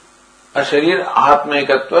 Asharir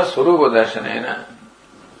atmaikatva swarupa darshanena.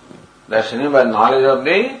 Darshanena by knowledge of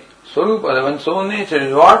the swarupa, one's own nature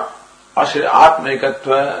is what? Asharir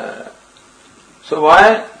atmaikatva. So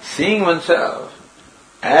by seeing oneself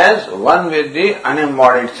as one with the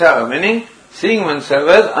unembodied self, meaning seeing oneself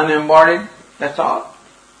as unembodied, that's all.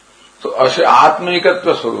 So asharir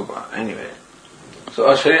atmaikatva swarupa, anyway. So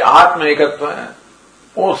asharir atmaikatva.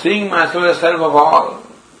 Oh, seeing myself as self of all.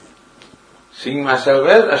 Seeing myself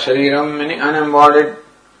as a shariram, meaning unembodied,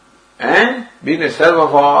 and being the self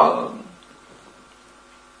of all.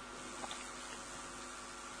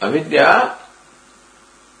 Avidya,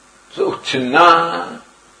 so uchinna,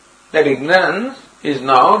 that ignorance is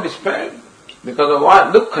now dispelled. Because of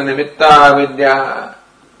what? Dukkha nimitta avidya.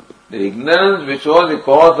 The ignorance which was the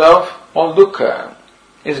cause of all dukkha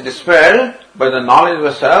is dispelled by the knowledge of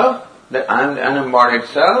the self, that I am the unembodied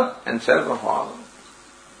self and self of all.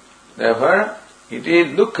 Therefore, it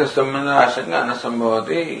is dukkha sambandha asanga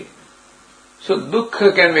anasambhavati. So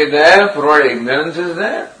dukkha can be there provided ignorance is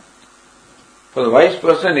there. For the wise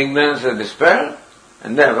person, ignorance is dispelled,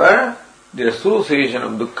 and therefore the association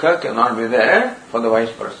of dukkha cannot be there for the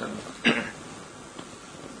wise person.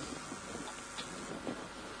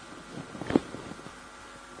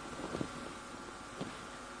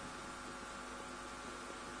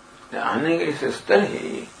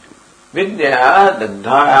 Anigrisistari vidya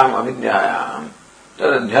dagdhayam avidyayam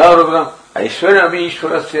tadadhyarugram aishwarya api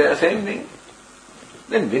ishwarasya, same thing.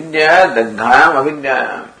 Then vidya dagdhayam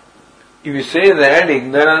avidyayam. If you say that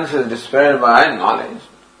ignorance is dispelled by knowledge,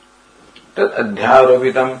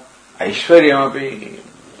 tadadhyarupitam aishwaryam api.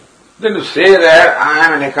 Then to say that I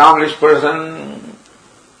am an accomplished person,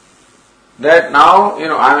 that now,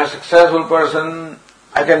 I am a successful person,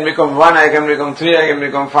 I can become 1, I can become 3, I can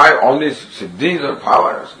become 5, all these siddhis or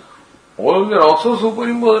powers, all of them are also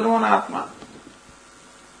superimposed on Atma.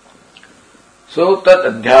 So, tat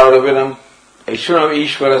adhyaropitam aishwaram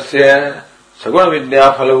ishwarasya saguna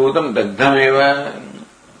vidya phalavootam dagdhameva.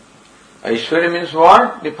 Aishwarya means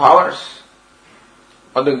what? The powers,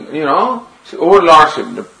 or the,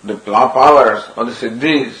 overlordship, the powers, or the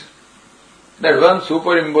siddhis, that one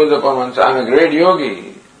superimposed upon oneself. I am a great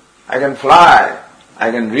yogi, I can fly, I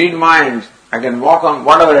can read minds, I can walk on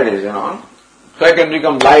whatever it is, So I can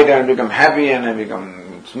become light and become happy and I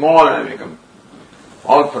become small and I become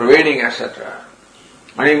all pervading, etc.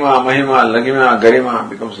 Mahima, Mahima, Lagima, Garima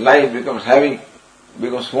becomes light, becomes heavy,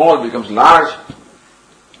 becomes small, becomes large.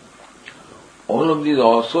 All of these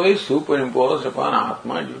also is superimposed upon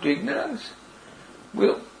Atma due to ignorance.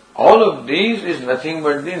 All of these is nothing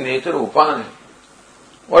but the nature of Upadhi.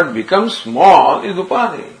 What becomes small is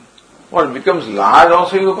Upadhi. What becomes large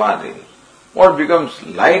also is Upadhi. What becomes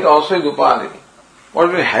light also is Upadhi. What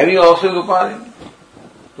becomes heavy also is Upadhi.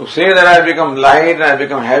 To say that I become light and I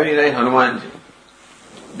become heavy like Hanumanji.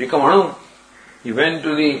 Become Anu. He went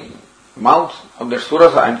to the mouth of the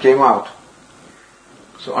Surasa and came out.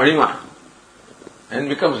 So Anima, and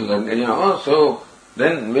becomes, so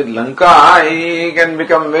then with Lanka he can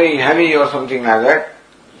become very heavy or something like that.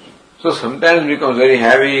 So sometimes becomes very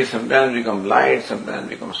heavy, sometimes becomes light, sometimes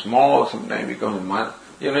becomes small, sometimes becomes,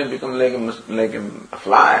 it becomes like a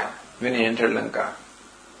fly when he entered Lanka.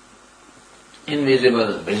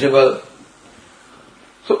 Invisible, visible.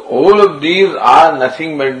 So all of these are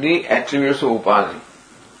nothing but the attributes of Upadhi,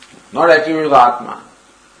 not attributes of Atma.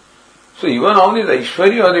 So even all these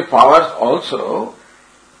Aishwarya or the powers also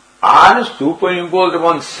are superimposed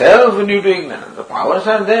upon self due to ignorance. The powers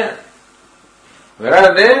are there. Where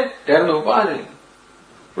are they? They are in Upadhi.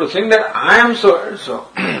 To think that I am so and so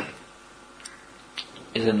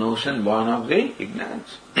is a notion born of the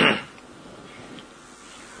ignorance.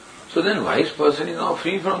 So then wise person is now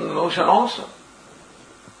free from the notion also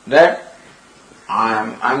that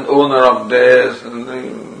I'm the owner of this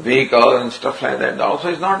vehicle and stuff like that. Also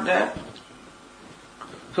is not there.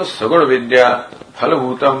 So Saguna Vidya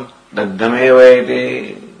Phalabhutam Dagdhameva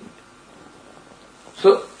iti.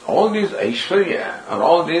 So all these Aishwarya or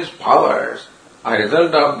all these powers are a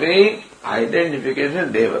result of the identification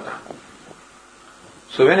of Devata.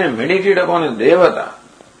 So when I meditate upon a Devata,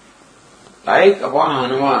 like upon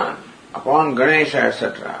Hanuman, upon Ganesha,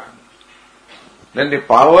 etc., then the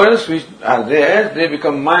powers which are there, they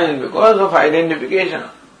become mine because of identification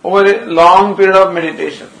over a long period of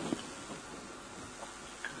meditation.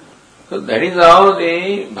 So that is how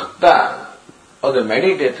the bhakta or the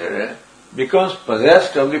meditator becomes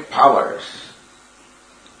possessed of the powers.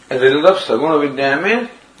 As a result of Saguna Vidya means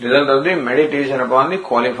result of the meditation upon the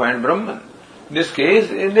qualified Brahman. In this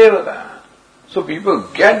case, is Devata. So people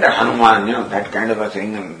get the Hanuman, that kind of a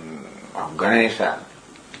thing of Ganesha.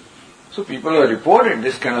 So people have reported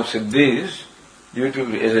this kind of siddhis due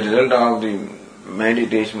to, as a result of the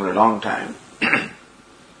meditation for a long time.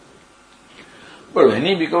 But when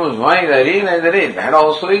he becomes wise, I realize that that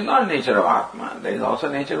also is not nature of Atma, that is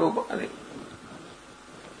also nature of Upadhi.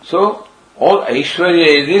 So, all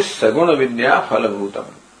Aishwarya is this Saguna Vidya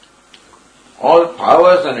Phalabhutam. All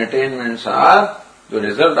powers and attainments are the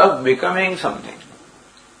result of becoming something.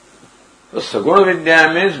 So, Saguna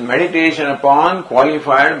Vidya means meditation upon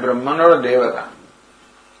qualified Brahman or Devata.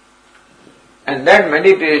 And that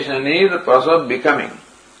meditation is the process of becoming.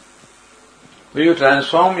 Where you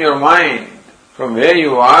transform your mind from where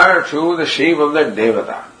you are to the shape of that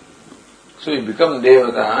Devata. So you become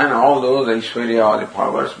Devata and all those Aishwarya, all the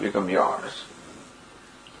powers become yours.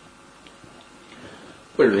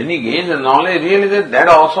 But when he gains the knowledge, he realizes that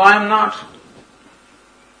also I am not.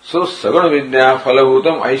 So Saguna Vidya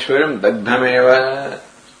Phalabhutam Aishwaryam Dagdhameva.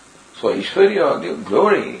 So Aishwarya, the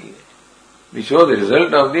glory, which was the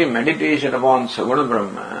result of the meditation upon Saguna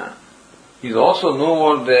Brahma, is also no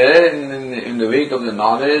more there in the wake of the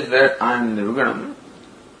knowledge that I am Nirgunam.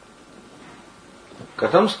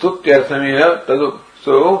 Katham stutyarthamiya tadu.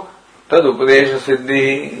 So, tad upadesha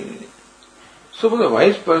siddhi. So for the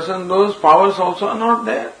wise person, those powers also are not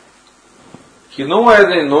there. He knows as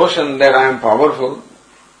a notion that I am powerful.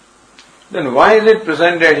 Then why is it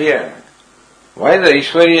presented here? Why the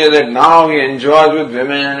Aishwarya that now he enjoys with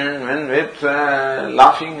women and with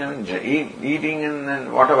laughing and eating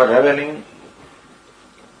and whatever, reveling?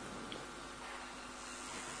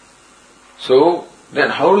 So, then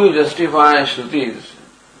how do you justify Shrutis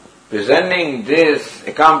presenting this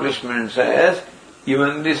accomplishments as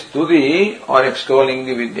even the stuti or extolling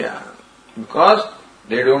the Vidya? Because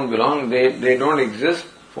they don't belong, they don't exist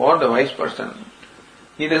for the wise person.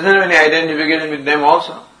 He doesn't have any identification with them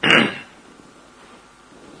also.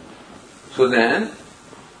 So then,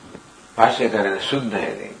 Bhashyakara is Shuddha,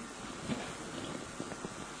 I think.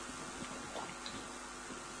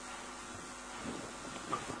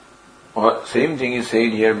 Or same thing is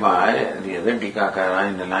said here by the other Tikakara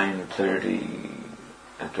in the line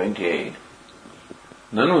 28.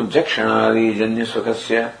 Nanu jakshanadi janya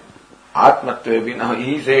sukasya atmatvepi. Now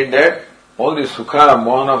he said that all the sukha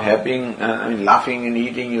born of laughing and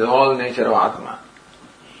eating is all nature of Atma.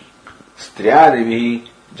 Striyadivi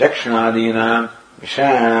jakshanadinam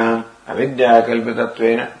vishayanam avidya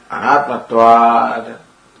kalpitattvena anatmatvad.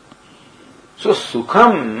 So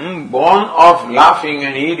sukham born of laughing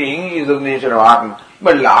and eating is of nature of Atma.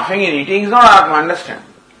 But laughing and eating is not Atma, understand?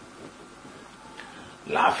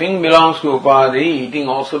 Laughing belongs to Upadhi, eating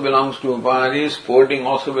also belongs to Upadhi, sporting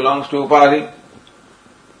also belongs to Upadhi.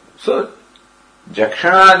 So,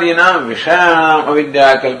 jakshanadina vishayanam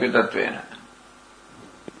avidya kalpitatvena.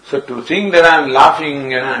 So to think that I am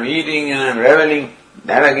laughing and I am eating and I am reveling,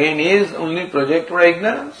 that again is only projected by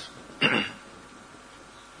ignorance.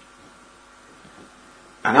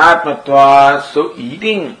 Anatmatva, so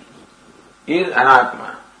eating is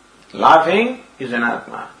anatma. Laughing is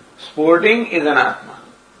anatma. Sporting is anatma.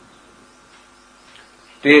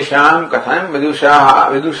 Tesham katham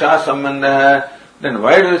vidusha sambandha. Then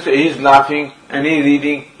why do you say he is laughing and he is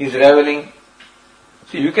eating, he is reveling?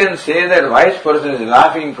 See, you can say that wise person is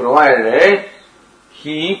laughing provided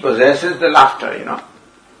he possesses the laughter,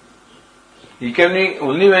 He can be,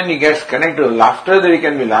 only when he gets connected with laughter that he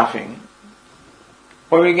can be laughing.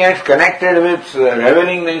 Or he gets connected with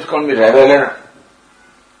reveling, then he's going to be reveler.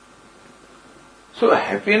 So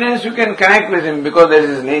happiness you can connect with him because that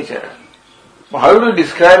is his nature. But how do you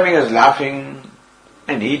describe him as laughing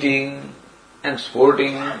and eating and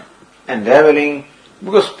sporting and reveling?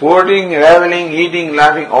 Because sporting, reveling, eating,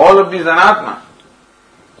 laughing, all of these are Atma.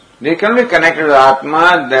 They cannot be connected with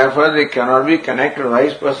Atma, therefore they cannot be connected with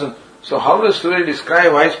wise person. So how does Surya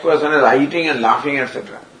describe wise person as eating and laughing,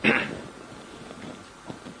 etc.?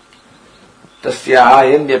 Tasya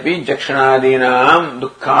yadyapi jakshanaadinam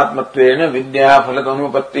dukkhatmatvena vidya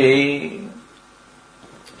phalatvanupattihi.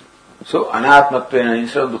 So anatmatvena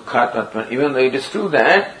instead of dukkhatmatvena, even though it is true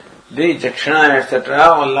that the jakshana,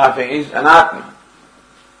 etc., or laughing is anatma.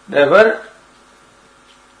 Therefore,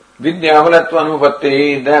 vidya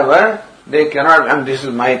phalatvanupattihi, therefore, they cannot, and this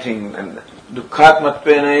is my thing, and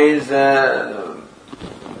dukkhatmatvena is,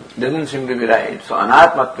 doesn't seem to be right. So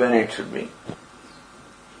anatmatvena it should be.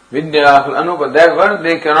 Vidya phalam, therefore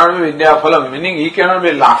they cannot be vidya phalam, meaning he cannot be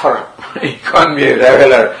a laugher, he can't be a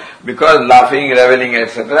reveler, because laughing, reveling,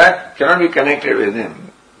 etc. cannot be connected with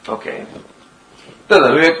him. Okay. Tad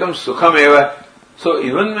avivektam sukham eva. So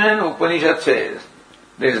even when Upanishad says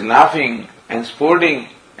there is laughing and sporting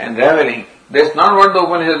and reveling, that's not what the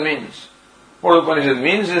Upanishad means. What Upanishad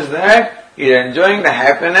means is that he is enjoying the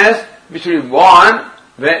happiness which will be born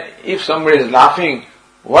when, if somebody is laughing,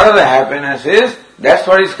 whatever the happiness is, that's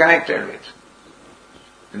what is connected with.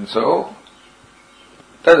 And so,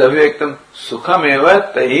 tad avivektam sukham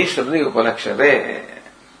eva tahi shabdi upalakshate.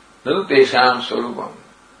 Nadu tesham swarupam.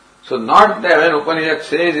 So not that when Upanishad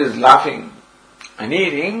says is laughing and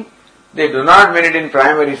eating, they do not mean it in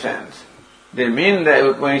primary sense. They mean that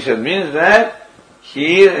Upanishad means that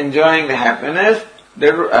he is enjoying the happiness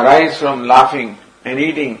that would arise from laughing and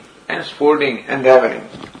eating and sporting and reveling.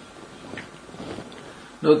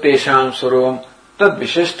 No tesham swarupam tad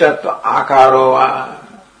vishishtatva akarova.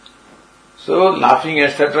 So laughing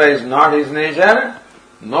etc. is not his nature,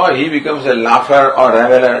 nor he becomes a laugher or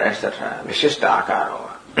reveler etc. Vishishta akarova.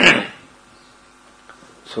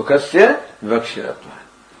 Sukhasya vivakshiratva.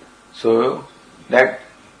 So that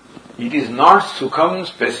it is not sukham,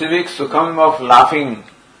 specific sukham of laughing,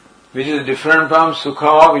 which is different from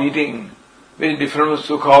sukha of eating, which is different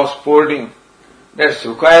from sukha of sporting. That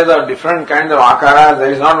sukha is of different kinds of akaras,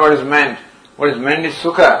 that is not what is meant. What is meant is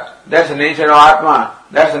sukha. That's the nature of Atma.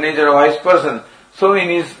 That's the nature of wise person. So in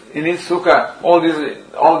his sukha,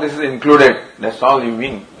 all this is included. That's all you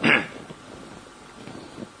mean.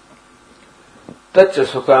 Tatcha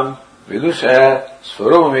sukham vidusha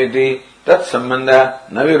swarupamiti tat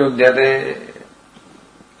sambandha na viruddhyate.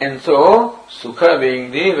 And so, sukha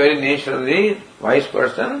being the very nature of the wise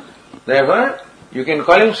person, therefore you can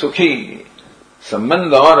call him sukhi.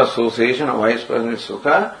 Sambandha or association of wise person with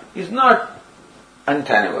sukha is not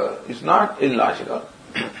untenable, is not illogical.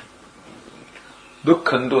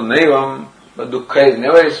 Dukkhantu naivam, but dukkha is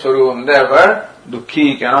never his swarupam, therefore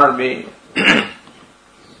dukkhi cannot be.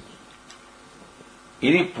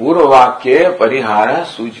 Iti purvavakya parihara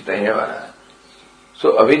suchitayeva.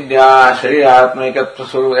 So avidya, sharira, atma, ekatva,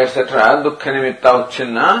 swarupa, etc., dukkha nimitta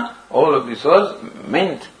uchinna, all of this was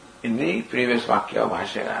meant in the previous vakya of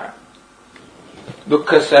Bhashyakara.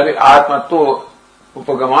 Dukkha atma to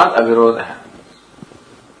upagamat avirodha.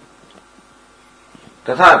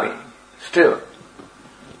 Tathapi, still.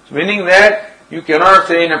 Meaning that you cannot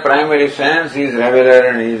say in a primary sense he is reveler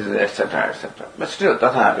and he is etc. etc. But still,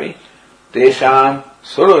 tathapi, tesham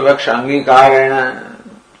swarupaksha angikarena.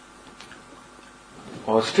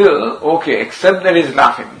 Or still, okay, except that he is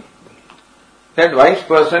laughing. That wise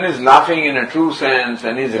person is laughing in a true sense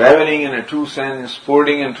and is reveling in a true sense,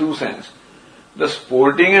 sporting in true sense. The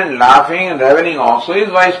sporting and laughing and reveling also is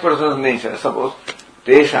wise person's nature. Suppose,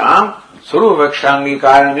 tesham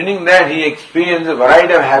swarupaksha, meaning that he experiences a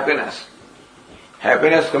variety of happiness.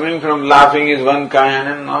 Happiness coming from laughing is one kind,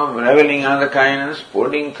 and reveling another kind, and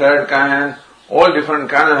sporting third kind, all different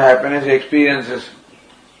kinds of happiness he experiences.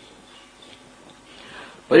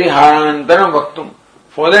 Pariharanantaram vaktum.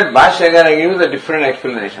 For that, Bhashyakara gives a different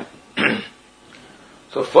explanation.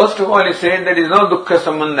 So first of all, he said there is no dukkha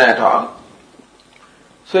sambandha at all.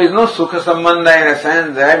 So there is no sukha sambandha in a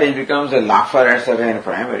sense that he becomes a laugher, etc. in a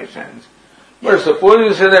primary sense. But suppose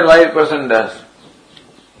you say that wise person does.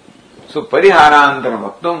 So pariharantara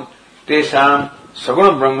bhaktum tesham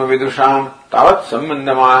saguna brahma vidusham tavat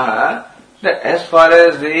sambandhamaha, that as far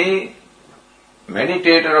as the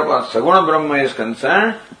meditator of saguna brahma is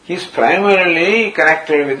concerned, he is primarily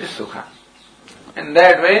connected with the sukha. And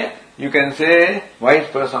that way, you can say, wise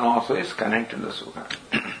person also is connected to the sukha.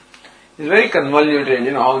 It's very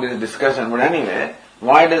convoluted, all this discussion, but anyway,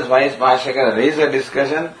 why does wise Bhashyakara raise a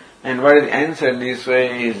discussion and why is the answer this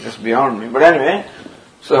way is just beyond me. But anyway,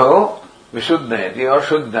 so, Vishuddhayati or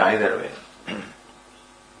Shuddha, either way.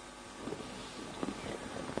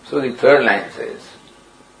 So the third line says,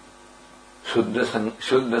 Shuddha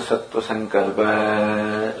Sattva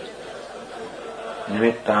Sankalpa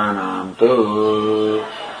Nimittanam Tu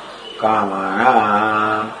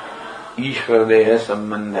Kamanam Ishvara Deha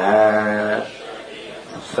Sambandha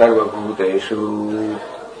Sarvabhuteshu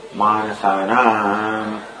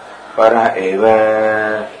Manasanam Para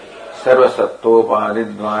Eva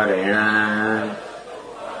Sarvasattopadidvarena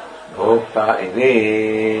Bhokta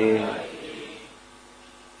Ide.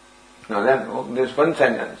 Now then, this one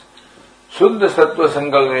sentence. Shuddha Sattva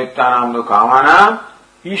Sankalpa Nimittanam Tu Kamanam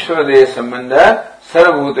Ishvara Deha Sambandha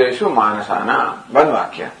Sarvabhuteshu Manasanam. One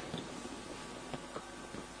vakya.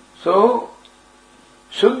 So,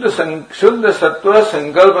 Shuddha Sattva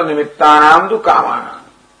Sankalpa Nimittanam Tu Kamanam.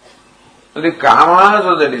 The kamas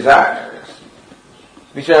or the desires,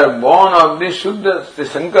 which are born of the Shuddha, the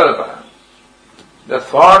Sankalpa, the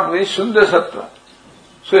thought with Shuddha Sattva.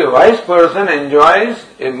 So a wise person enjoys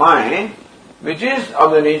a mind which is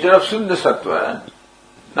of the nature of Shuddha Sattva.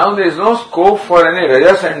 Now there is no scope for any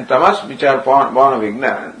Rajas and Tamas which are born of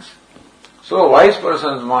ignorance. So a wise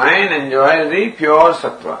person's mind enjoys the pure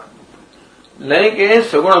Sattva. Like a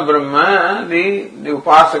Saguna Brahma, the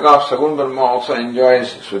Upasaka of Saguna Brahma also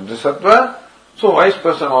enjoys Shuddha Sattva, so wise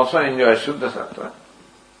person also enjoys Shuddha Sattva.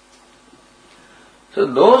 So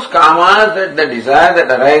those kamas, that the desires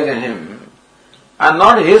that arise in him, are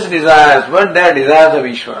not his desires, but they are desires of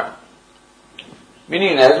Ishvara.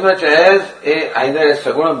 Meaning as much as either a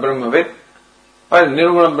Saguna Brahmavit or a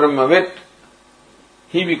Nirguna Brahmavit,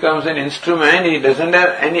 he becomes an instrument, he doesn't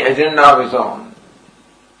have any agenda of his own.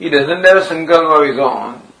 He doesn't have a sankalpa of his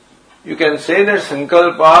own. You can say that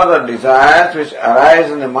sankalpas or desires which arise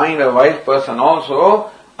in the mind of a wise person also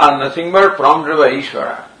are nothing but prompted by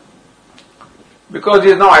Ishvara. Because he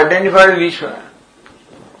is not identified with Ishvara.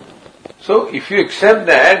 So if you accept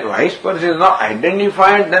that wise person is not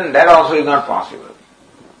identified, then that also is not possible.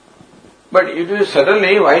 But if you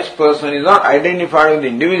suddenly wise person is not identified with the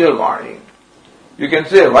individual body, you can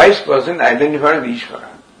say a wise person identified with Ishvara.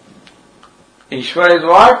 Ishvara is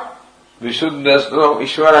what? Vishuddha. So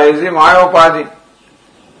Ishvara is the Maya Upadhi.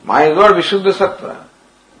 Maya is what? Vishuddha Sattva.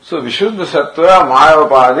 So Vishuddha Sattva, Maya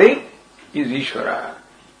Upadhi is Ishvara.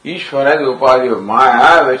 Ishvara is the Upadhi of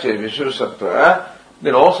Maya, which is Vishuddha Sattva.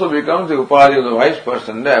 That also becomes the Upadhi of the wise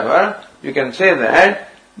person. Therefore, you can say that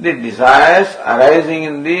the desires arising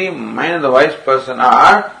in the mind of the wise person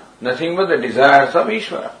are nothing but the desires of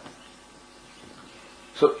Ishvara.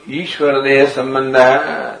 So Ishvara Deha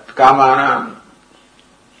Sambandha Kamanam.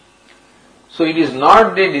 So it is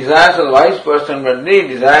not the desires of the wise person, but the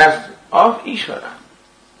desires of Ishvara.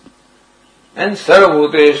 And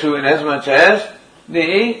Sarvabhuteshu, inasmuch as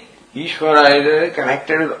the Ishvara is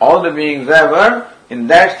connected with all the beings ever, in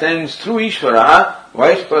that sense, through Ishvara,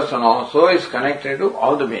 wise person also is connected to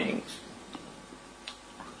all the beings.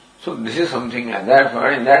 So this is something like that.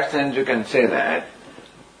 Therefore, in that sense, you can say that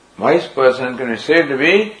wise person can be said to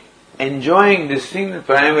be enjoying this thing in the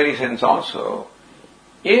primary sense also,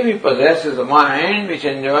 if he possesses a mind which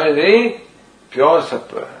enjoys the pure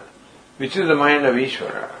sattva, which is the mind of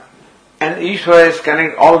Ishvara, and Ishvara is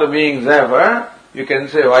connected all the beings ever, you can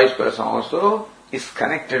say wise person also is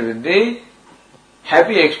connected with the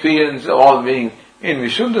happy experience of all beings. In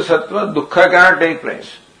Vishuddha Sattva, dukkha cannot take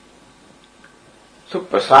place. So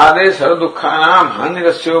prasade sarva dukkhanam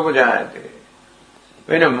hanirasya.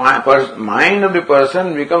 When a mind of the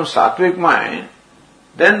person becomes sattvic mind,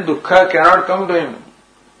 then dukkha cannot come to him.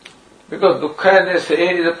 Because dukkha, they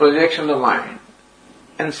say, is a projection of the mind.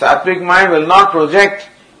 And sattvic mind will not project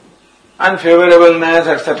unfavorableness,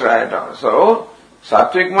 etc. at all. So,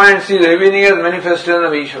 sattvic mind sees everything as manifestation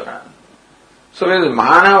of Ishvara. So, with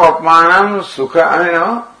mana, apmanam,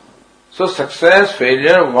 sukha, so success,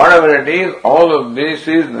 failure, whatever it is, all of this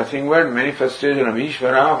is nothing but manifestation of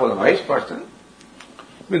Ishvara for the wise person.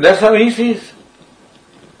 That's how he sees.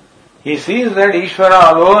 He sees that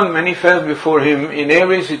Ishvara alone manifests before him in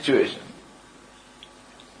every situation.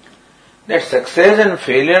 That success and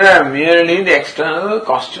failure are merely the external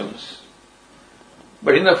costumes.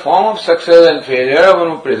 But in the form of success and failure,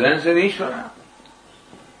 one who presents is Ishvara.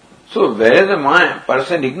 So where is the mind?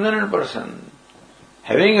 Person, ignorant person,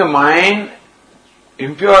 having a mind,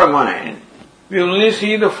 impure mind, we only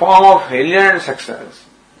see the form of failure and success.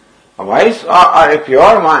 A wise or a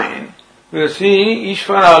pure mind will see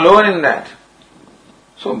Ishvara alone in that.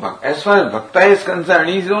 So as far as Bhakta is concerned,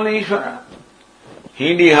 he is only Ishvara.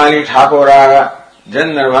 Hindi Hali Thakora,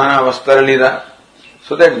 Jan Nirvana Vastaralida.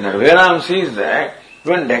 So that Nirvana sees that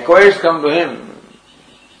when dacoits come to him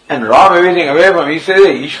and rob everything away from him, he says,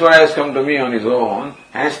 Ishvara has come to me on his own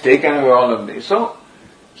and has taken away all of this. So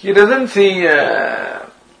he doesn't see anything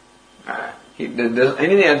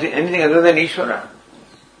other than Ishvara.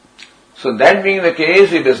 So that being the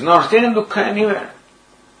case, he does not stay in dukkha anywhere.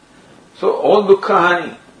 So all dukkha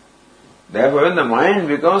hani. Therefore when the mind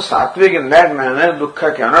becomes sattvic in that manner,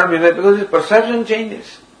 dukkha cannot be there because his perception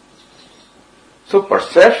changes. So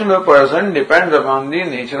perception of a person depends upon the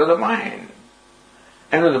nature of the mind.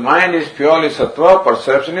 And when the mind is purely sattva,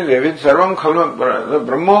 perception is everything, sarvam khalu, the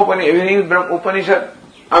Brahma Upanishad, everything is Upanishad.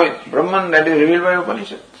 Brahman that is revealed by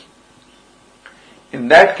Upanishad. In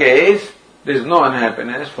that case, there is no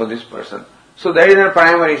unhappiness for this person. So that is in a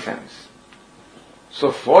primary sense.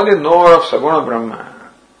 So for the knower of Saguna Brahma,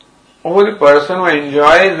 or the person who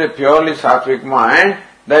enjoys the purely sattvic mind,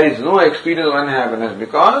 there is no experience of unhappiness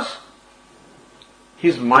because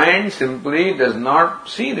his mind simply does not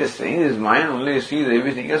see this thing. His mind only sees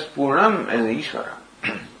everything as Purnam, as Ishvara.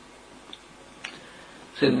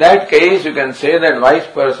 So in that case, you can say that wise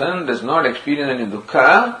person does not experience any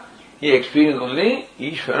dukkha. He experiences only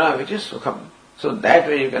Ishvara, which is Sukham. So that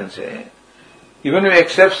way you can say, even if you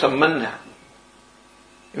accept Sambandha,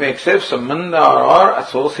 if you accept Sambandha or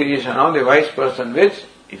association of the wise person with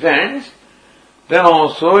events, then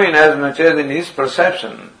also inasmuch as in his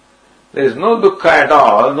perception, there is no dukkha at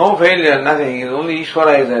all, no failure, nothing, only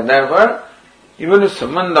Ishvara is there. Therefore, even with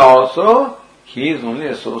Sambandha also, he is only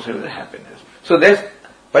associated with happiness. So that's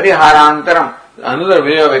Pariharantaram, another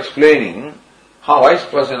way of explaining how a wise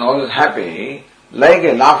person is always happy, like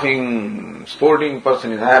a laughing, sporting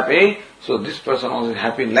person is happy, so this person also is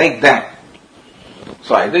happy like that.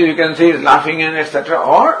 So either you can say he is laughing and etc.,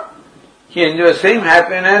 or he enjoys the same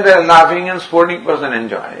happiness that a laughing and sporting person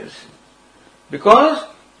enjoys. Because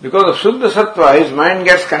of Shuddha Sattva, his mind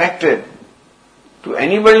gets connected to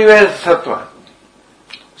anybody who has Sattva.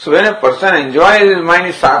 So when a person enjoys, his mind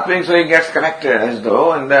is sattvic, so he gets connected as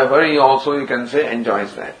though, and therefore he also, you can say,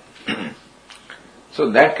 enjoys that. So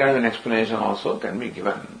that kind of an explanation also can be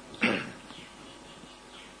given.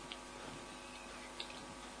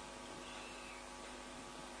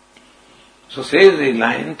 So says the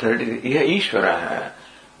line 30, Iha Ishvara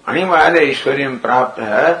Animada Ishwaryam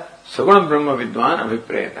Prapta Saguna Brahma Vidwan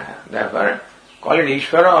Abhipreta. Therefore, call it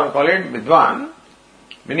Ishvara or call it Vidwan,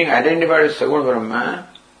 meaning identified as Saguna Brahma,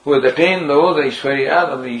 who has attained those Ishwariyas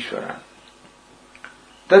of the Ishvara.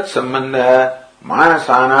 Tat Sambandha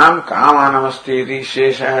Manasanam Kamanam Asti iti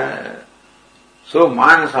Shesha. So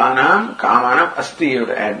Manasanam Kamanam Asti, you have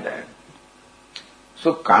to add that.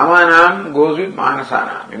 So Kamanam goes with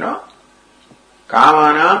Manasanam, you know.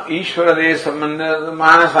 Kamanam, Ishvara Dev Sambandha,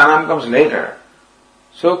 Manasanam comes later.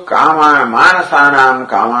 So Kamanam, Manasanam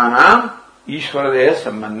Kamanam, Ishvara Dev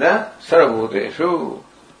Sambandha Sarvabhuteshu.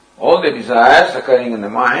 All the desires occurring in the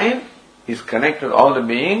mind is connected with all the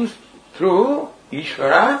beings through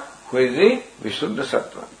Ishvara, who is the Vishuddha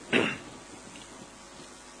Sattva.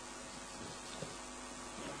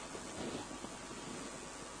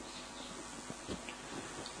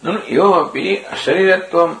 Nanu evapi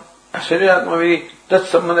ashariratvam ashariratmavi tat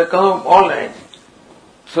sambandha come all right.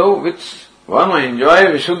 So which one who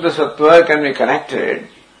enjoys Vishuddha Sattva can be connected,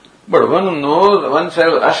 but one who knows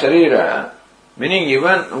oneself asharira, meaning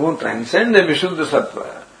even who transcends the Vishuddha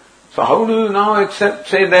Sattva. So how do you now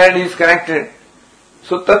say that he is connected?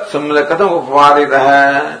 So tat sambandha katham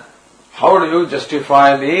upavaditaha. How do you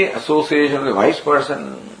justify the association of the wise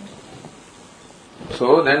person?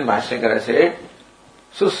 So then Bhashyakara said,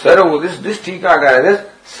 so this Tikakara says,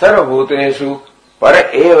 Sarvabhuteshu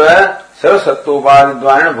para eva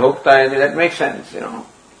sarvasattvopadidvana bhoktayati. That makes sense, you know.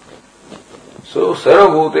 So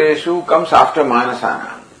Sarvabhuteshu comes after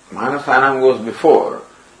Manasanam. Manasanam goes before.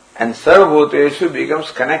 And Sarvabhuteshu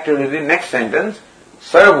becomes connected with the next sentence.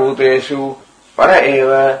 Sarvabhuteshu para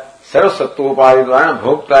eva sarvasattvopadidvana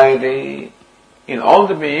bhoktayati. In all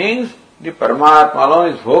the beings, the Paramatma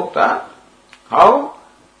alone is bhokta. How?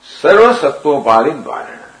 Sarva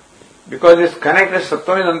sattvopadidvana. Because it's connected,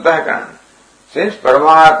 sattva is antahkarana. Since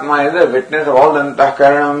Paramatma is the witness of all the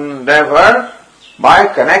antahkaranam, therefore, by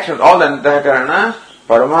connection with all the antahkarana,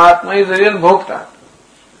 Paramatma is the real bhokta.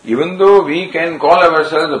 Even though we can call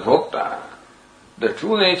ourselves the bhokta, the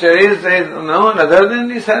true nature is there is no one other than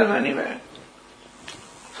the self anywhere.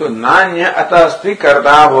 So, nanya atasti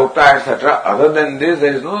karta bhokta etc. Other than this,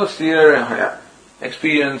 there is no seer,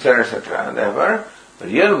 experiencer etc. Therefore,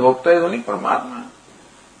 real bhokta is only Paramatma.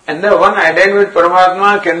 And the one identified with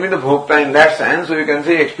Paramatma can be the bhokta in that sense, so you can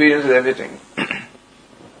say experiences everything.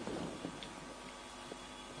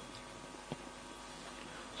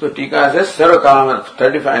 So Tika says, Sarvakama,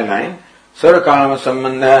 35 line, Sarvakama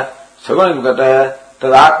sambandha sagunadgata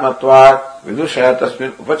tadatmatvat vidusha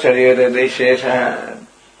tasmin upacharyate deshesha.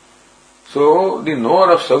 So the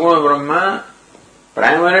knower of Saguna Brahma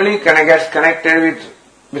primarily gets connected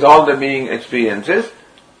with all the being experiences,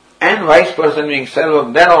 and vice person being self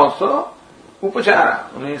of that also, upachara.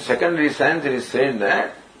 In secondary sense it is said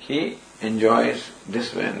that he enjoys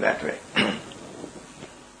this way and that way.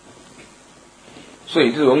 So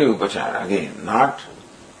it is only upachara, again, not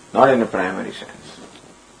in a primary sense.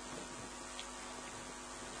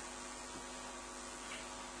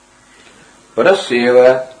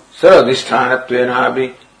 Parasyeva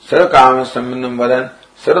saradhisthanatvena sarakama sambandham vadan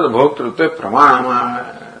saradbhoktrutve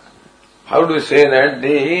pramanama. How do you say that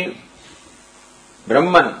the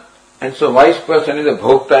Brahman, and so wise person is a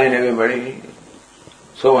bhokta in everybody?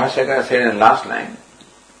 So Bhashyakara said in the last line,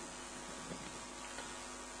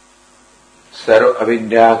 Sarva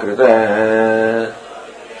avidyakrita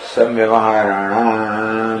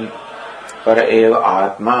samvyavaharanam para eva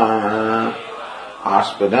atma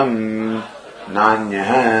aspadam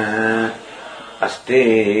nanyah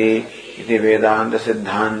asti iti vedanta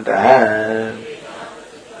siddhantah.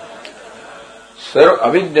 Sarva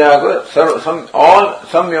avidya, all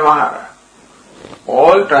samvyavahara,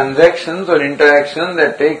 all transactions or interactions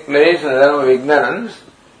that take place in the realm of ignorance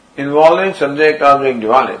involving subject-object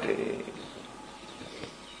duality.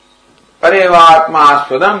 Parevatma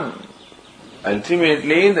aspadam.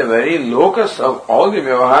 Ultimately, the very locus of all the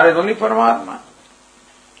vyavahara is only Paramatma.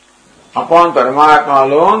 Upon Paramatma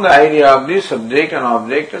alone, the idea of the subject and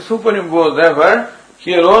object is superimposed. Therefore,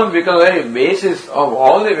 he alone becomes the very basis of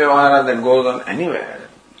all the vyavahara that goes on anywhere.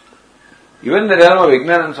 Even the realm of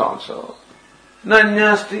ignorance also.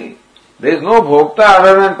 Nanyasti. There is no bhokta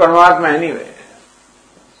other than Paramatma anywhere.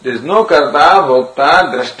 There is no karta,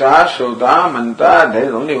 bhokta, drashta, shrota, manta. There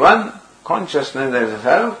is only one consciousness, that is the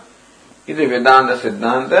self. It is Vedanta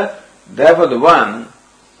Siddhanta. Therefore the one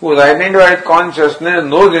who is identified with consciousness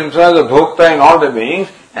knows himself the bhokta in all the beings,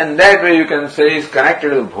 and that way you can say is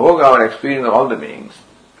connected with bhoga or experience of all the beings.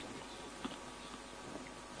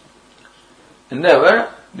 And therefore,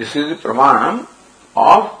 this is the pramanam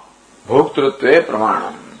of bhoktrutve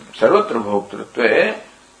pramanam. Sarvatra bhoktrutve,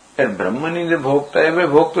 and Brahman is the bhokta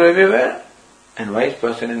everywhere, and vice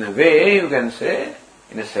person in a way you can say,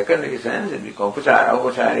 in a secondary sense, it becomes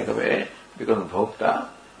upacharika way, becomes bhokta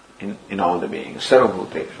in all the beings,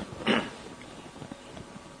 sarvabhuteshu.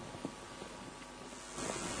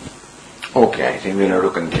 Okay, I think we'll have to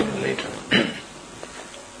continue later.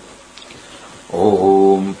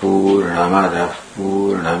 Om Purnamadah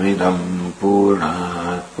Purnamidam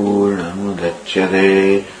Purnat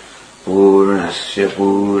Purnamudachyate Purnasya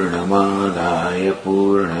Purnamadaya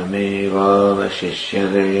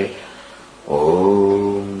Purnamevavashishyate.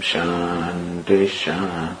 Om Shanti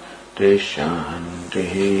Shanti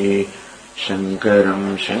Shanti.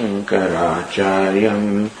 Shankaram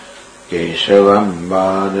Shankaracharyam Keshavam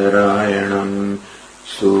Badarayanam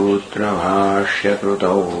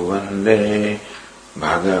Sutrabhashyakrutau Vande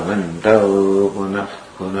Bhagavantau Punah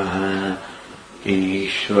Punah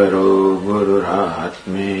Ishvaro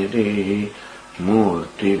Gururatmeti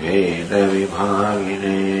Murti Bheda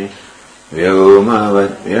Vibhagine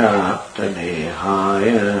Vyomavad Vyapta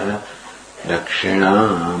Dehaya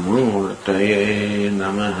Dakshinamurtaye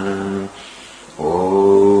Namaha.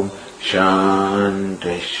 Om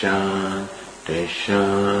Shanti Shanti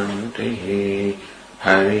Shanti.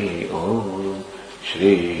 Hari Om.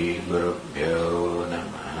 Shri Gurubhyo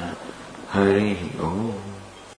Namaha. Hari Om.